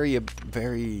very...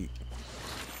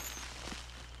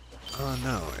 Oh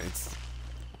no, it's...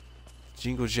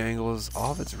 Jingle Jangles,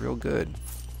 all of it's real good.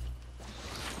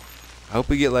 I hope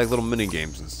we get like little mini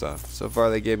games and stuff. So far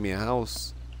they gave me a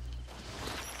house.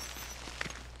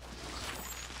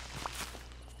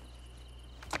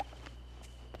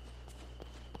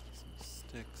 Some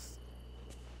sticks.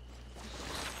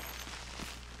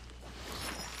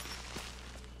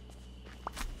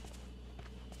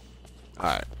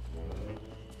 Alright.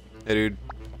 Hey dude.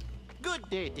 Good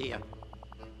day, dear.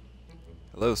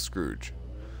 Hello, Scrooge.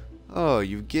 Oh,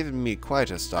 you've given me quite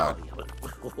a start.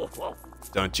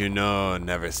 Don't you know,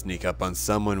 never sneak up on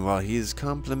someone while he's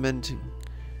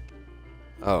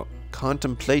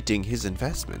contemplating his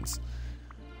investments.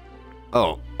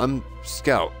 Oh, I'm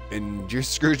Scout, and you're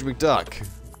Scrooge McDuck.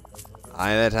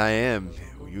 That I am.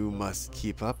 You must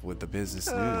keep up with the business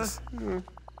news.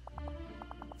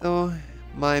 Though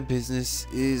my business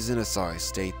is in a sorry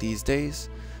state these days,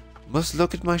 must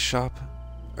look at my shop.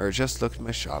 Or just look at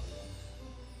my shop.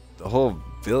 The whole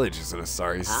village is in a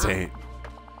sorry state.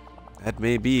 That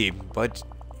may be, but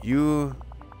you...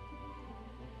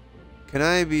 Can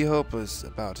I be hopeless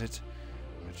about it?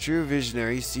 A true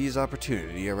visionary sees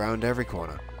opportunity around every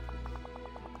corner.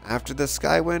 After the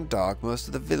sky went dark, most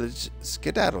of the village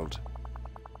skedaddled.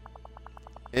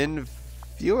 And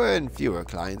fewer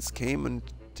clients came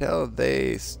until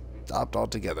they stopped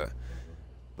altogether.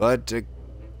 But...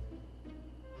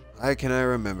 I cannot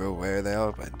remember where they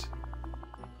all went.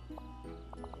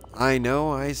 I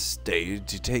know I stayed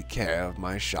to take care of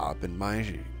my shop and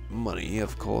my money,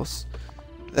 of course.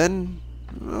 Then,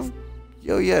 oh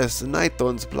yes, the night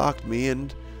thorns blocked me,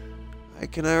 and I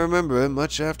cannot remember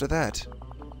much after that.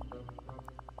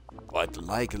 But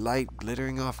like light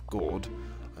glittering off gold,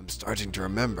 I'm starting to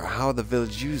remember how the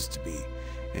village used to be,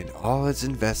 and all its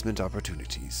investment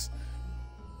opportunities.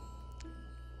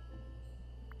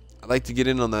 I'd like to get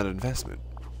in on that investment.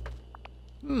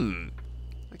 I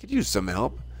could use some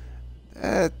help.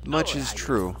 That much is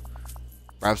true.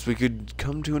 Perhaps we could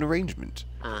come to an arrangement.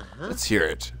 Let's hear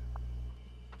it.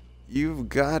 You've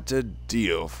got a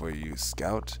deal for you,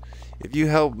 Scout. If you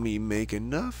help me make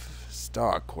enough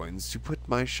star coins to put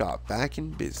my shop back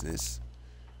in business,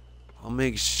 I'll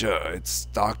make sure it's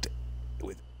stocked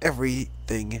with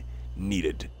everything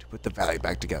needed to put the valley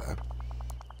back together.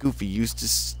 Goofy used to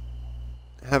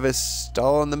have a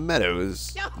stall in the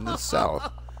meadows in the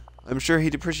south. I'm sure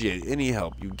he'd appreciate any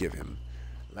help you give him.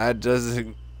 Lad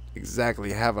doesn't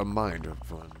exactly have a mind on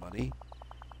money.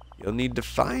 You'll need to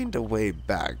find a way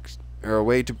back, or a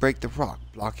way to break the rock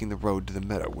blocking the road to the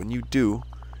meadow. When you do,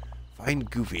 find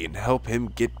Goofy and help him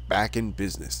get back in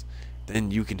business.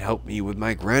 Then you can help me with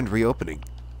my grand reopening.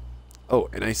 Oh,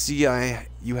 and I see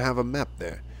you have a map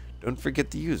there. Don't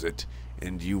forget to use it.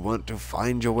 And you want to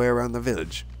find your way around the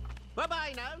village.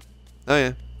 Bye-bye now. Oh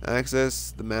yeah,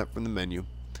 access the map from the menu.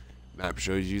 Map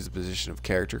shows you the position of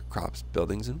character, crops,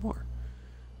 buildings, and more.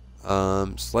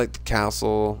 Select the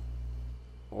castle,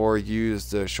 or use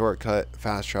the shortcut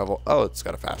fast travel. Oh, it's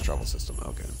got a fast travel system.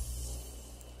 Okay.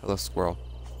 Hello, squirrel.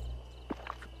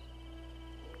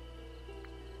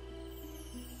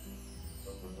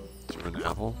 Is there an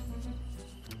apple?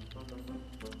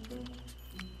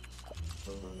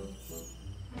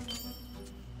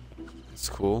 It's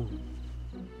cool.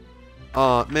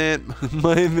 Aw, man,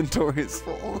 my inventory is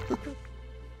full.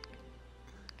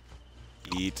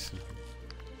 Eat.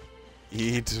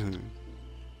 Eat.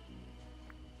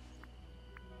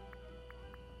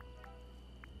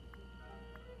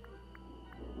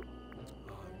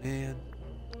 Oh, man.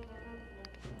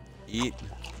 Eat.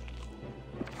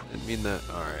 Didn't mean that.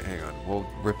 Alright, hang on. We'll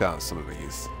rip out some of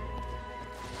these.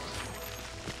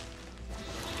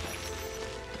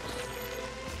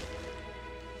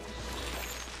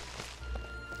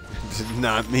 Did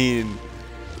not mean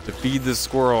to feed the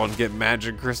squirrel and get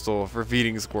magic crystal for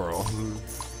feeding squirrel.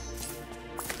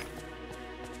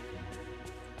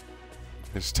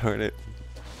 Just darn it.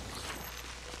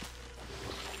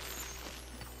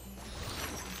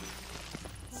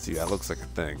 See, that looks like a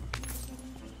thing.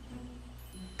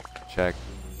 Check.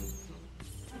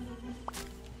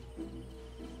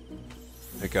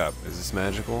 Pick up. Is this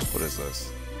magical? What is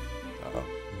this? Uh-oh.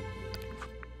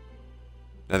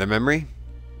 Another memory?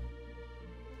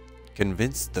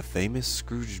 Convince the famous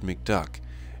Scrooge McDuck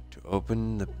to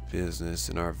open the business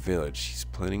in our village. He's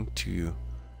planning to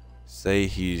say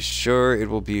he's sure it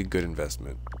will be a good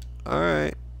investment.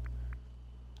 Alright.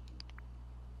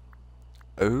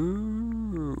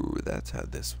 Oh, that's how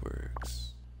this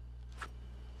works.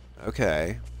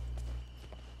 Okay.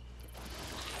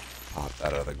 Pop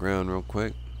that out of the ground real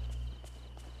quick.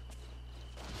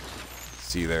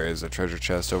 See, there is a treasure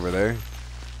chest over there.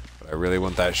 But I really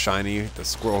want that shiny the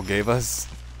squirrel gave us.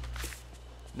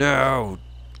 No!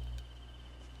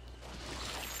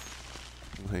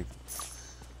 Like,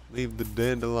 leave the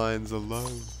dandelions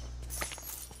alone.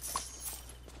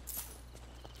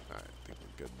 Alright, I think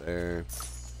we're good there.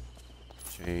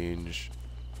 Change.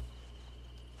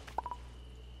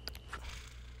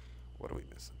 What are we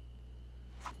missing?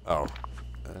 Oh.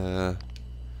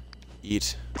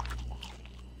 Eat.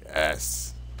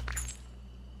 Yes.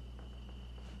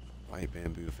 White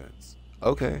bamboo fence.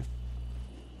 Okay.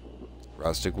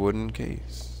 Rustic wooden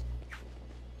case.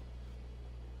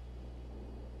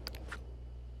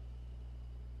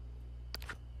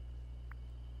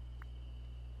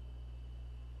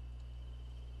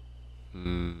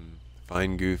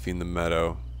 Find Goofy in the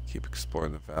meadow. Keep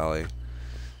exploring the valley.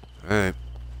 Alright.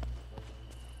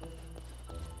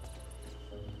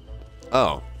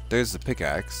 Oh, there's the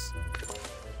pickaxe.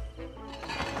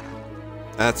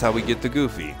 That's how we get the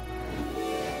Goofy.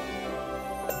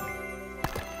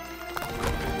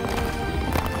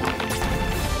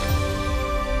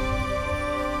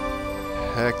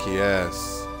 Heck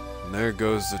yes. And there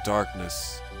goes the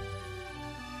darkness.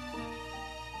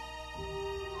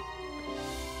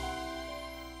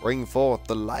 Bring forth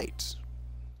the light.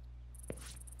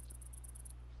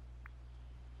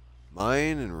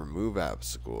 Mine and remove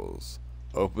obstacles.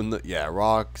 Open the,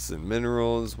 rocks and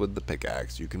minerals with the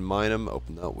pickaxe. You can mine them,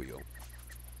 open that wheel.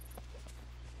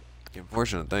 The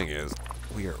unfortunate thing is,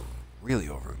 we are really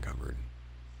over encumbered.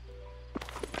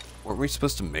 Weren't we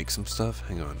supposed to make some stuff?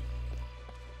 Hang on.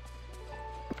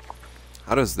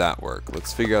 How does that work?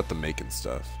 Let's figure out the making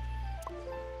stuff.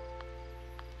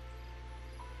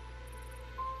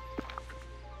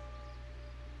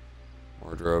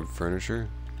 Wardrobe, furniture.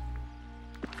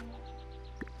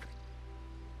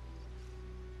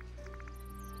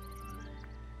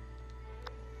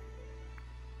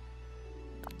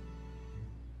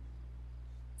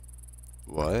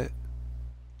 What?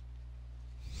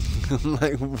 I'm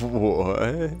like,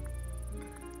 what?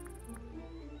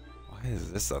 Why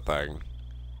is this a thing?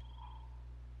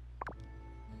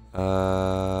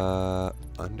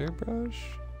 Underbrush?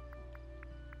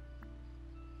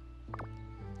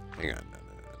 Hang on, no.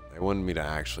 They wanted me to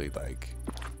actually, like,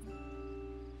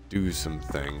 do some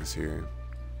things here.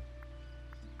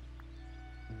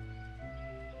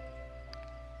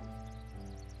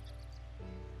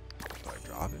 Do I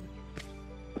drop it?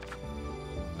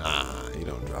 Nah, you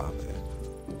don't drop it.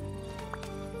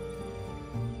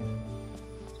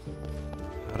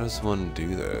 does one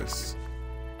do this?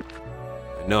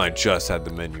 I know I just had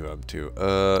the menu up too.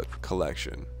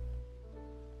 Collection.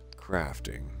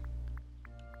 Crafting.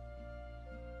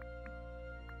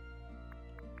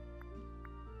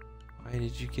 Why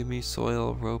did you give me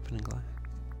soil, rope, and glass?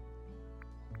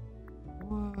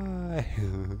 Why?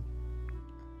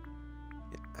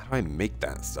 How do I make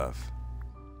that stuff?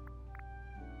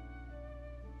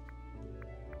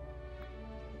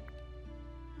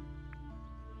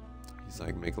 He's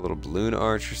like, make a little balloon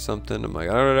arch or something. I'm like,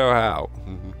 I don't know how.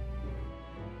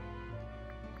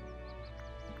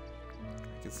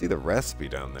 I can see the recipe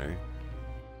down there.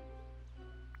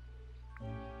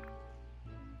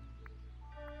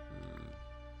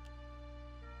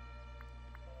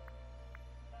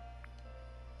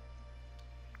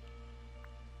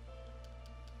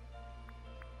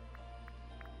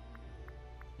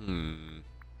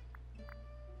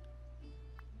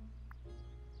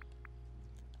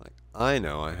 Like, I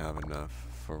know I have enough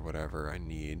for whatever I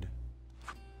need,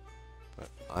 but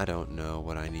I don't know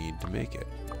what I need to make it.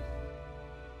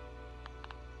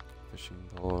 Fishing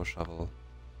pole, shovel.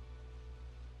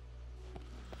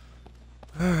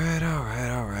 Alright,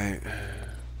 alright, alright.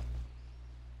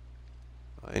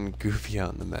 Find Goofy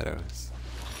out in the meadows.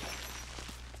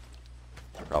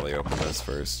 Probably open this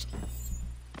first.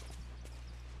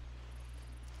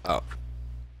 Oh.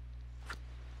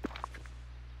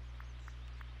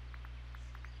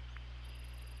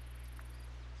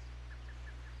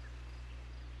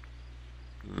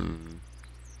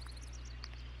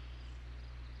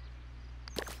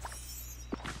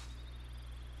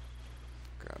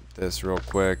 Grab this real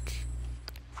quick.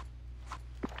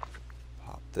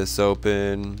 Pop this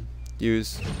open.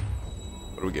 Use.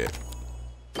 What do we get?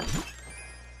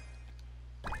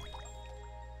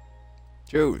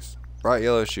 Shoes. Bright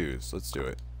yellow shoes. Let's do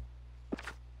it.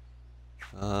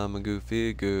 I'm a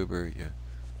goofy goober, yeah.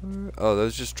 Oh,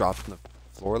 those just dropped on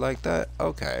the floor like that?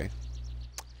 Okay.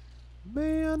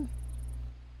 Man.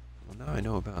 Well, now I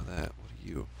know about that. What are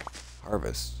you?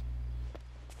 Harvest.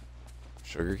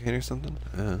 Sugarcane or something?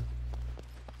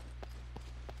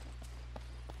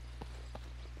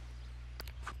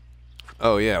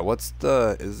 Oh, yeah. What's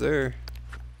the... Is there...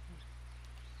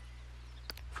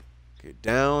 Okay,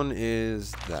 down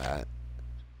is that.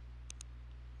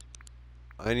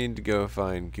 I need to go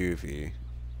find Goofy.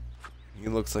 He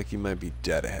looks like he might be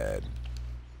dead ahead.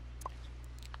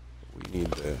 We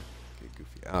need to get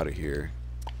Goofy out of here.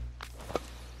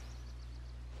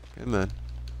 Come on.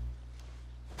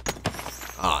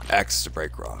 Ah, X to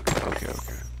break rock. Okay,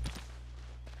 okay.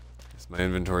 Yes, my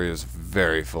inventory is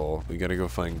very full. We gotta go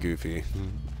find Goofy.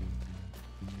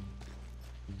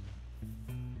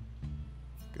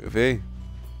 Goofy?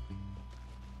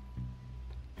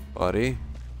 Buddy?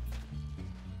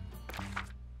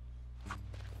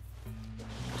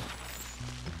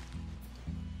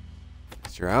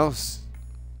 It's your house?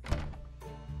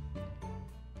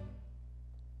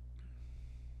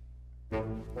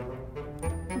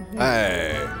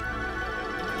 Hey!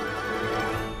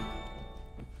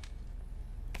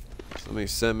 Somebody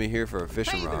sent me here for a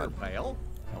fishing rod. Hey there, pal.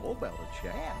 How about a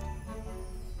chat?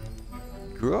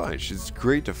 Gosh, it's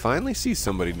great to finally see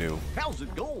somebody new. How's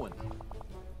it going?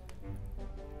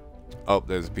 Oh,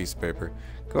 there's a piece of paper.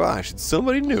 Gosh, it's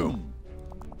somebody new.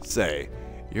 Say,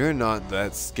 you're not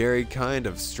that scary kind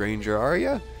of stranger, are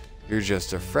ya? You're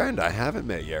just a friend I haven't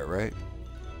met yet, right?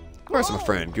 Of course I'm a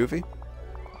friend, Goofy.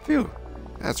 Phew,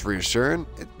 that's reassuring.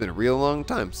 It's been a real long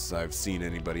time since I've seen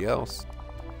anybody else.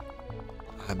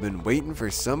 I've been waiting for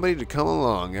somebody to come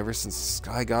along ever since the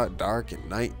sky got dark and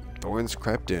night and thorns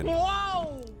crept in.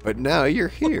 Whoa! But now you're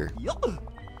here.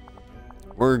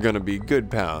 We're gonna be good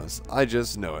pals. I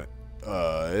just know it.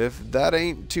 If that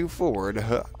ain't too forward,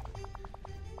 huh?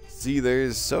 See,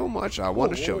 there's so much I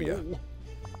want to show you.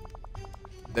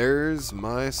 There's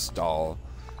my stall.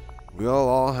 We'll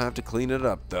all have to clean it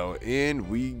up though, and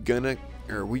we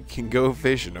can go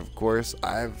fishing, of course.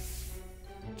 I've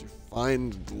to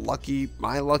find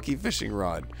my lucky fishing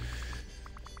rod.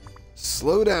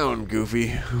 Slow down,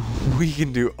 Goofy. We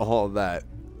can do all that.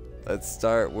 Let's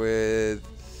start with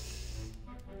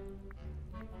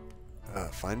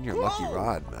finding your lucky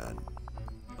rod, man.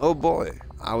 Oh boy,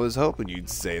 I was hoping you'd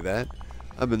say that.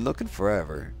 I've been looking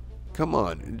forever. Come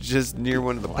on, just near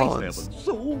one of the ponds. Having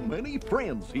so many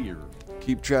friends here.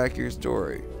 Keep track of your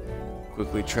story.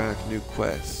 Quickly track new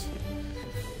quests.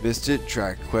 Missed it?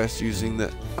 Track quest using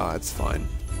the... Ah, it's fine.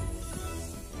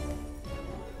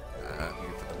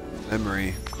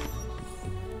 Memory.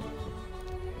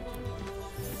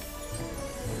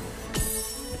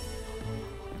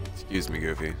 Excuse me,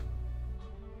 Goofy.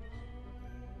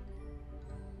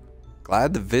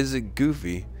 Glad to visit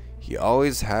Goofy. He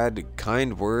always had a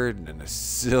kind word and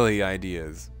silly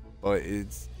ideas, but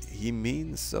he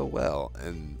means so well,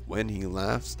 and when he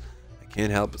laughs, I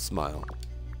can't help but smile.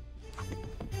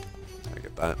 I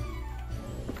get that.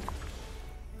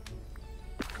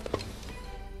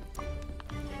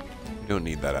 You don't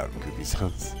need that out in Goofy's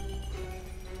house.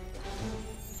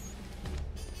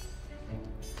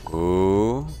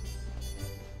 Ooh.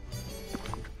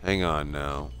 Hang on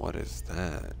now. What is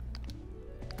that?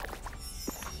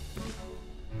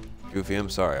 Goofy, I'm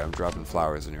sorry. I'm dropping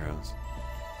flowers in your house.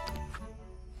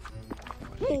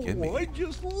 What did he give me? I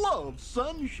just love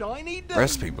sunshiny days.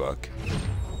 Recipe book.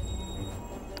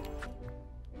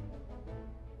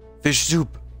 Fish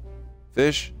soup.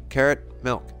 Fish, carrot,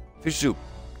 milk. Fish soup.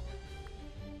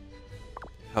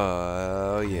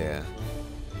 Oh, yeah.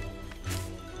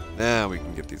 Now we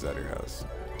can get these out of your house.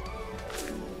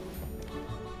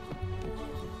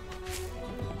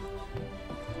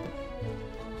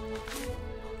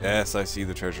 Yes, I see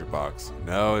the treasure box.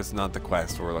 No, it's not the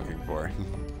quest we're looking for.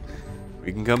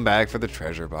 We can come back for the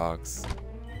treasure box.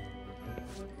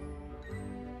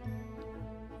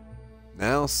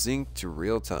 Now sync to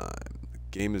real time.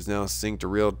 The game is now synced to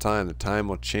real time. The time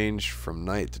will change from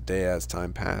night to day as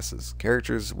time passes.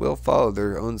 Characters will follow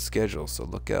their own schedule, so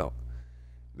look out.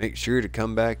 Make sure to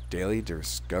come back daily to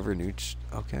discover new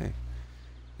okay.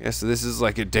 Yeah, so this is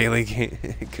like a daily game.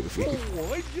 Goofy.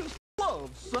 I just love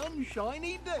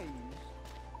sunshiny days.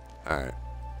 Alright.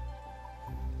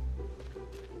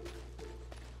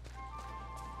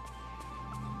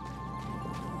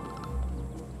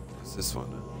 What's this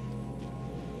one?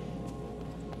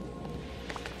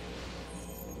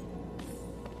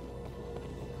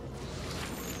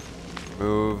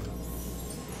 Move.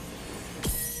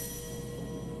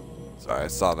 Sorry, I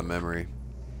saw the memory.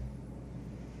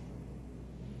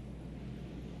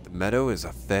 The meadow is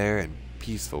a fair and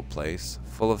peaceful place,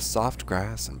 full of soft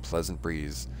grass and pleasant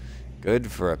breeze.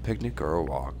 Good for a picnic or a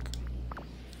walk.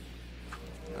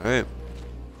 Alright.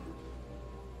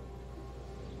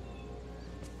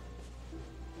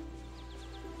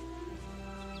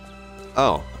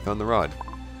 Oh, I found the rod.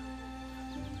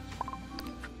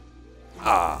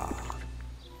 Ah.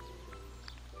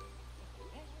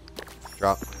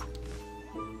 Drop.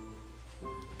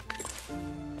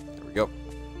 There we go.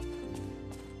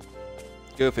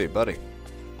 Goofy, buddy.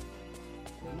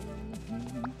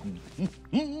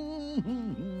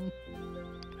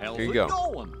 How's Here you it go.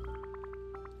 going?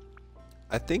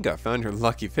 I think I found your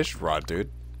lucky fish rod,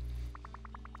 dude.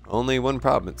 Only one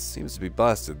problem, it seems to be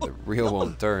busted. The reel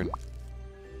won't turn.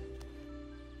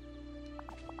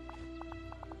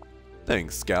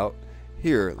 Thanks, Scout.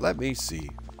 Here, let me see.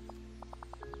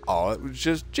 Oh, it was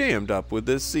just jammed up with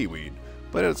this seaweed,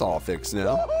 but it's all fixed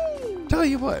now. Tell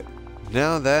you what,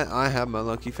 now that I have my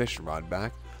lucky fishing rod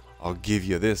back, I'll give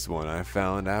you this one I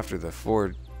found after the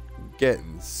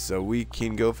forgetting so we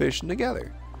can go fishing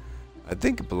together. I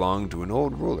think it belonged to an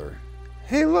old ruler.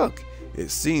 Hey, look, it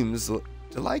seems to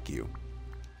like you.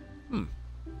 It's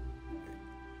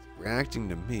reacting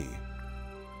to me.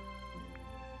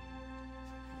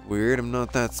 Weird, I'm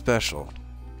not that special.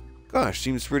 Gosh,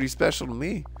 seems pretty special to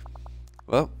me.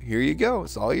 Well, here you go.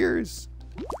 It's all yours.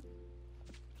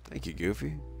 Thank you,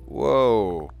 Goofy.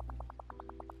 Whoa.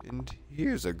 And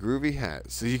here's a groovy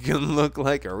hat so you can look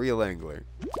like a real angler.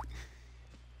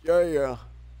 Yeah.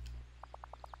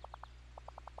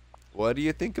 What do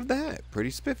you think of that?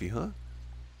 Pretty spiffy, huh?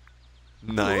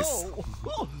 Nice.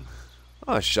 Whoa.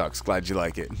 Oh, shucks. Glad you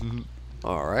like it.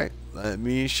 Alright, let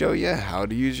me show you how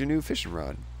to use your new fishing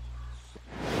rod.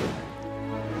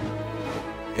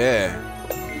 Yeah.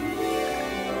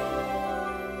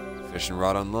 Fishing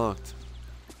rod unlocked.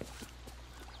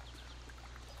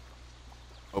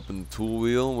 Open the tool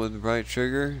wheel with the right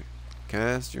trigger.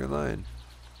 Cast your line.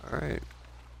 Alright.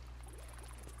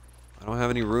 I don't have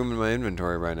any room in my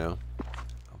inventory right now.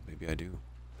 Oh, maybe I do.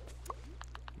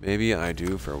 Maybe I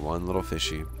do for one little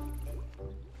fishy.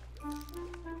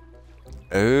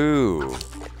 Oh.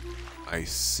 I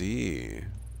see.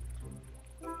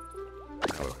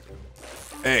 Oh.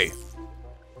 Hey.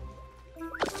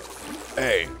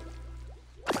 Hey.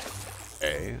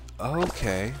 Hey.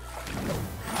 Okay.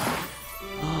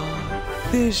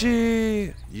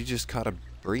 Fishy! You just caught a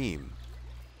bream.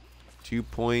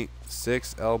 2.6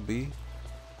 lb.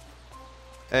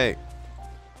 Hey.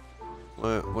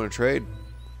 Wanna trade?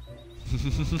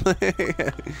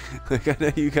 Like, I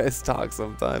know you guys talk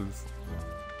sometimes.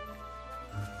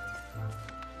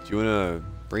 Do you wanna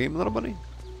bream, little buddy?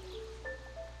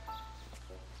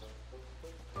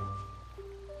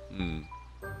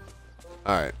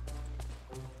 Alright.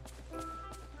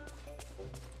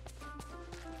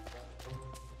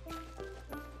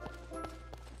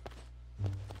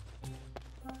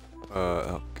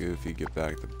 Help Goofy get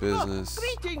back to business.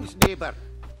 Greetings, neighbor.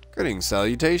 Greetings,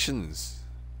 salutations.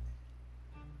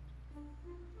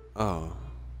 Oh.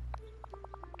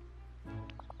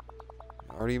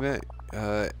 Already met.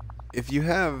 If you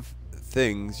have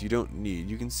things you don't need,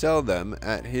 you can sell them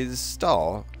at his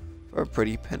stall for a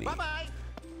pretty penny. Bye-bye.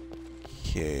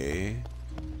 Okay.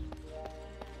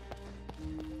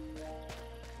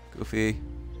 Goofy.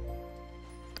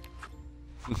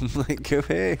 Like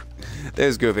Goofy.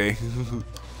 There's Goofy.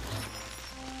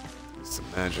 Some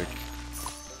magic.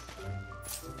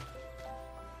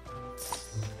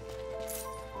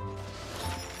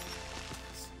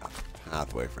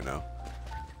 Pathway for now.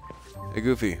 Hey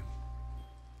Goofy.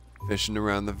 Fishing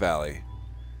around the valley.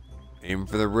 Aim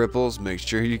for the ripples, make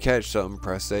sure you catch something,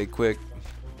 press A quick.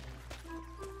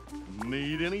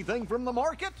 Need anything from the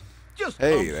market? Just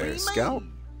Hey come there, see Scout. me.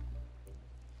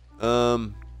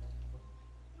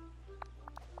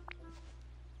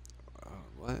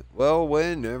 What? Well,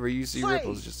 whenever you see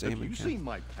ripples, just aim have and you catch. seen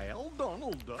my pal,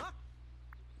 Donald Duck?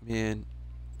 Man,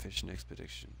 fishing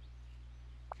expedition.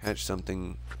 Catch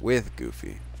something with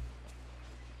Goofy.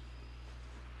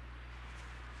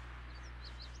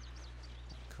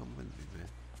 Come with me, man.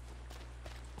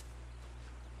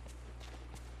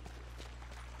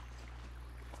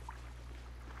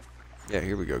 Yeah,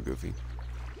 here we go, Goofy.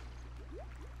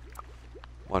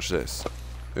 Watch this.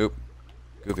 Oop.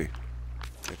 Goofy.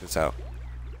 Check this out.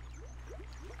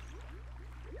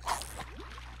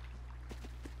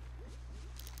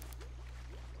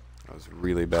 That was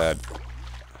really bad.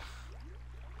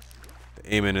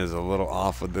 The aiming is a little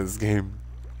off with this game.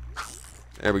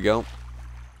 There we go.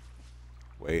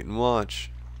 Wait and watch.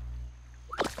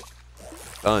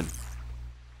 Done.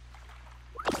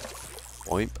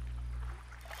 Boink.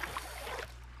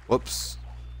 Whoops.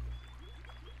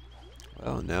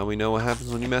 Well, now we know what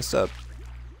happens when you mess up.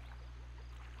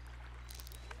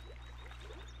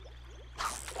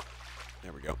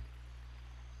 There we go.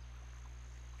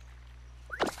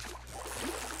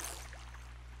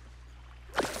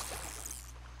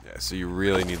 Yeah, so you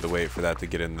really need to wait for that to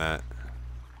get in that.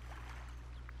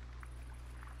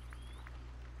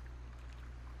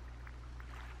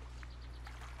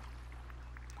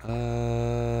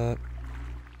 There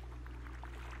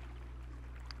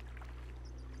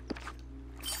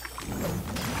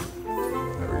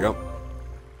we go.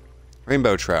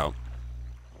 Rainbow trout.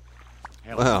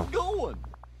 How's Wow. it going?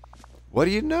 What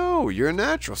do you know? You're a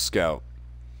natural scout.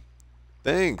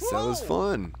 Thanks, that was Whoa.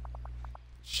 fun.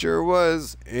 Sure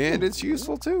was, and it's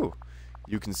useful too.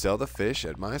 You can sell the fish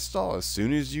at my stall as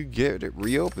soon as you get it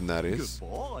reopened, that is.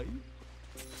 Goodbye.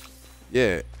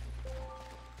 Yeah.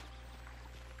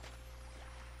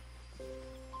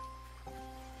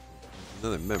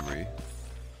 Another memory.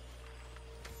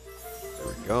 There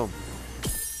we go.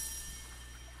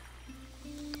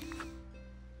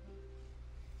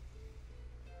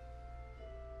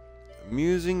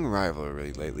 Amusing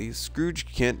rivalry lately. Scrooge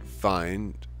can't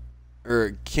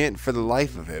for the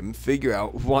life of him figure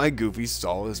out why Goofy's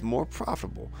stall is more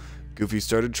profitable. Goofy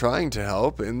started trying to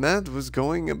help, and that was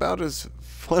going about as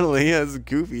funnily as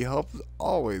Goofy helps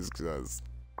always does.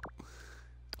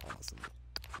 Awesome.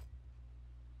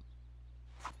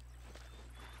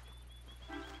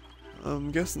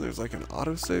 I'm guessing there's like an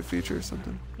autosave feature or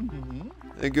something.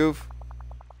 Hey Goof.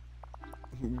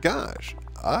 Gosh,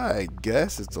 I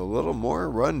guess it's a little more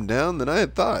run down than I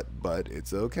had thought, but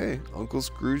it's okay. Uncle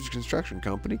Scrooge Construction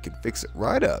Company can fix it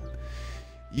right up.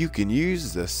 You can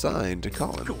use the sign to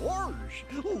call him. Gosh,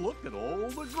 look at all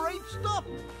the great stuff.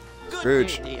 Good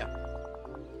Scrooge. idea.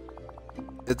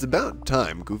 It's about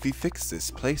time Goofy fixed this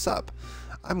place up.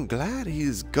 I'm glad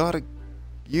he's got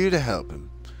you to help him.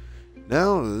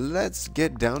 Now let's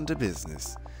get down to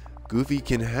business. Goofy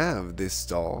can have this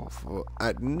stall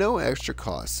at no extra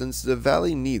cost since the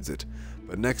valley needs it,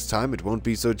 but next time it won't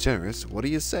be so generous. What do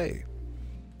you say?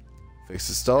 Fix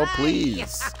the stall,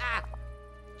 please.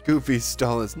 Goofy's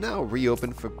stall is now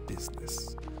reopened for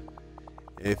business.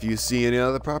 If you see any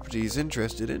other properties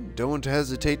interested in, don't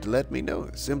hesitate to let me know.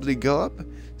 Simply go up,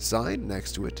 sign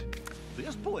next to it.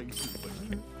 This place is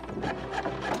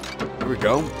There we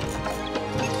go.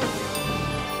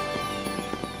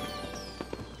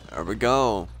 There we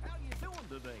go. How you doing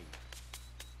today?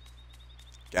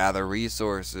 Gather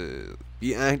resources.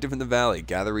 Be active in the valley.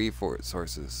 Gather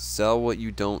resources. Sell what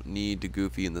you don't need to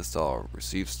Goofy in the stall.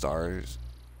 Receive stars,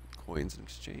 coins in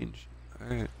exchange.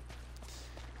 Alright.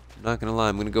 I'm not gonna lie,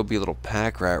 I'm gonna go be a little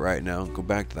pack rat right now and go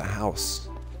back to the house.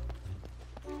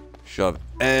 Shove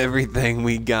everything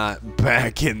we got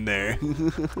back in there.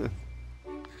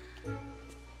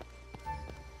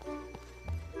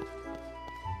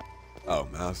 Oh,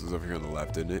 mouse is over here on the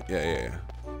left, isn't it? Yeah.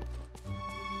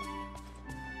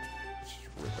 Just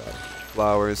rip out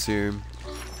flowers here.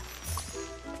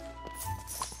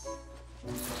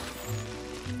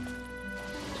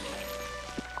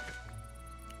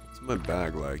 What's my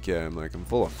bag like? Yeah, I'm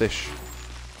full of fish.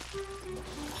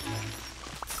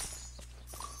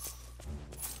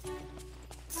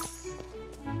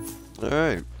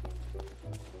 Alright.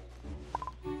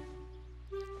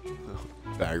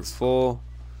 Bag's full.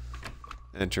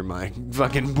 Enter my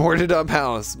fucking boarded up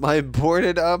house. My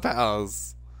boarded up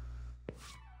house.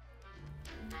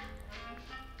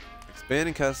 Expand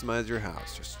and customize your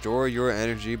house. Restore your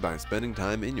energy by spending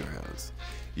time in your house.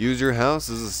 Use your house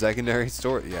as a secondary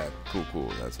store. Yeah,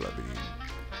 cool. That's what I mean.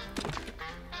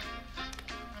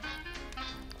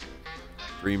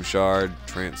 Dream shard,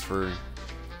 transfer.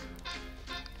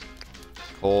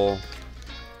 Coal,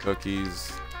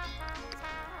 cookies.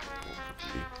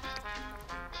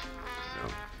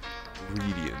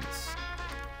 Ingredients.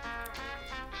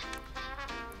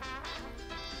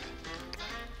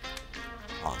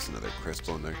 Toss another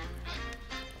crystal in there.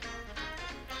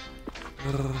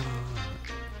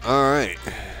 Alright.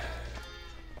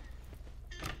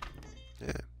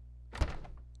 Yeah.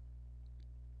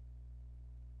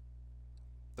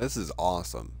 This is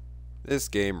awesome. This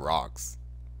game rocks.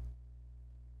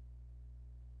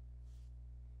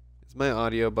 Is my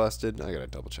audio busted? I gotta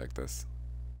double check this.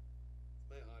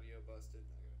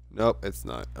 Nope, it's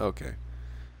not. Okay.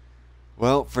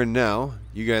 Well, for now,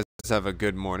 you guys have a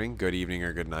good morning, good evening,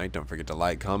 or good night. Don't forget to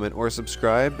like, comment, or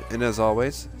subscribe. And as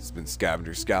always, it's been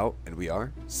Scavenger Scout, and we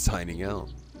are signing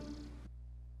out.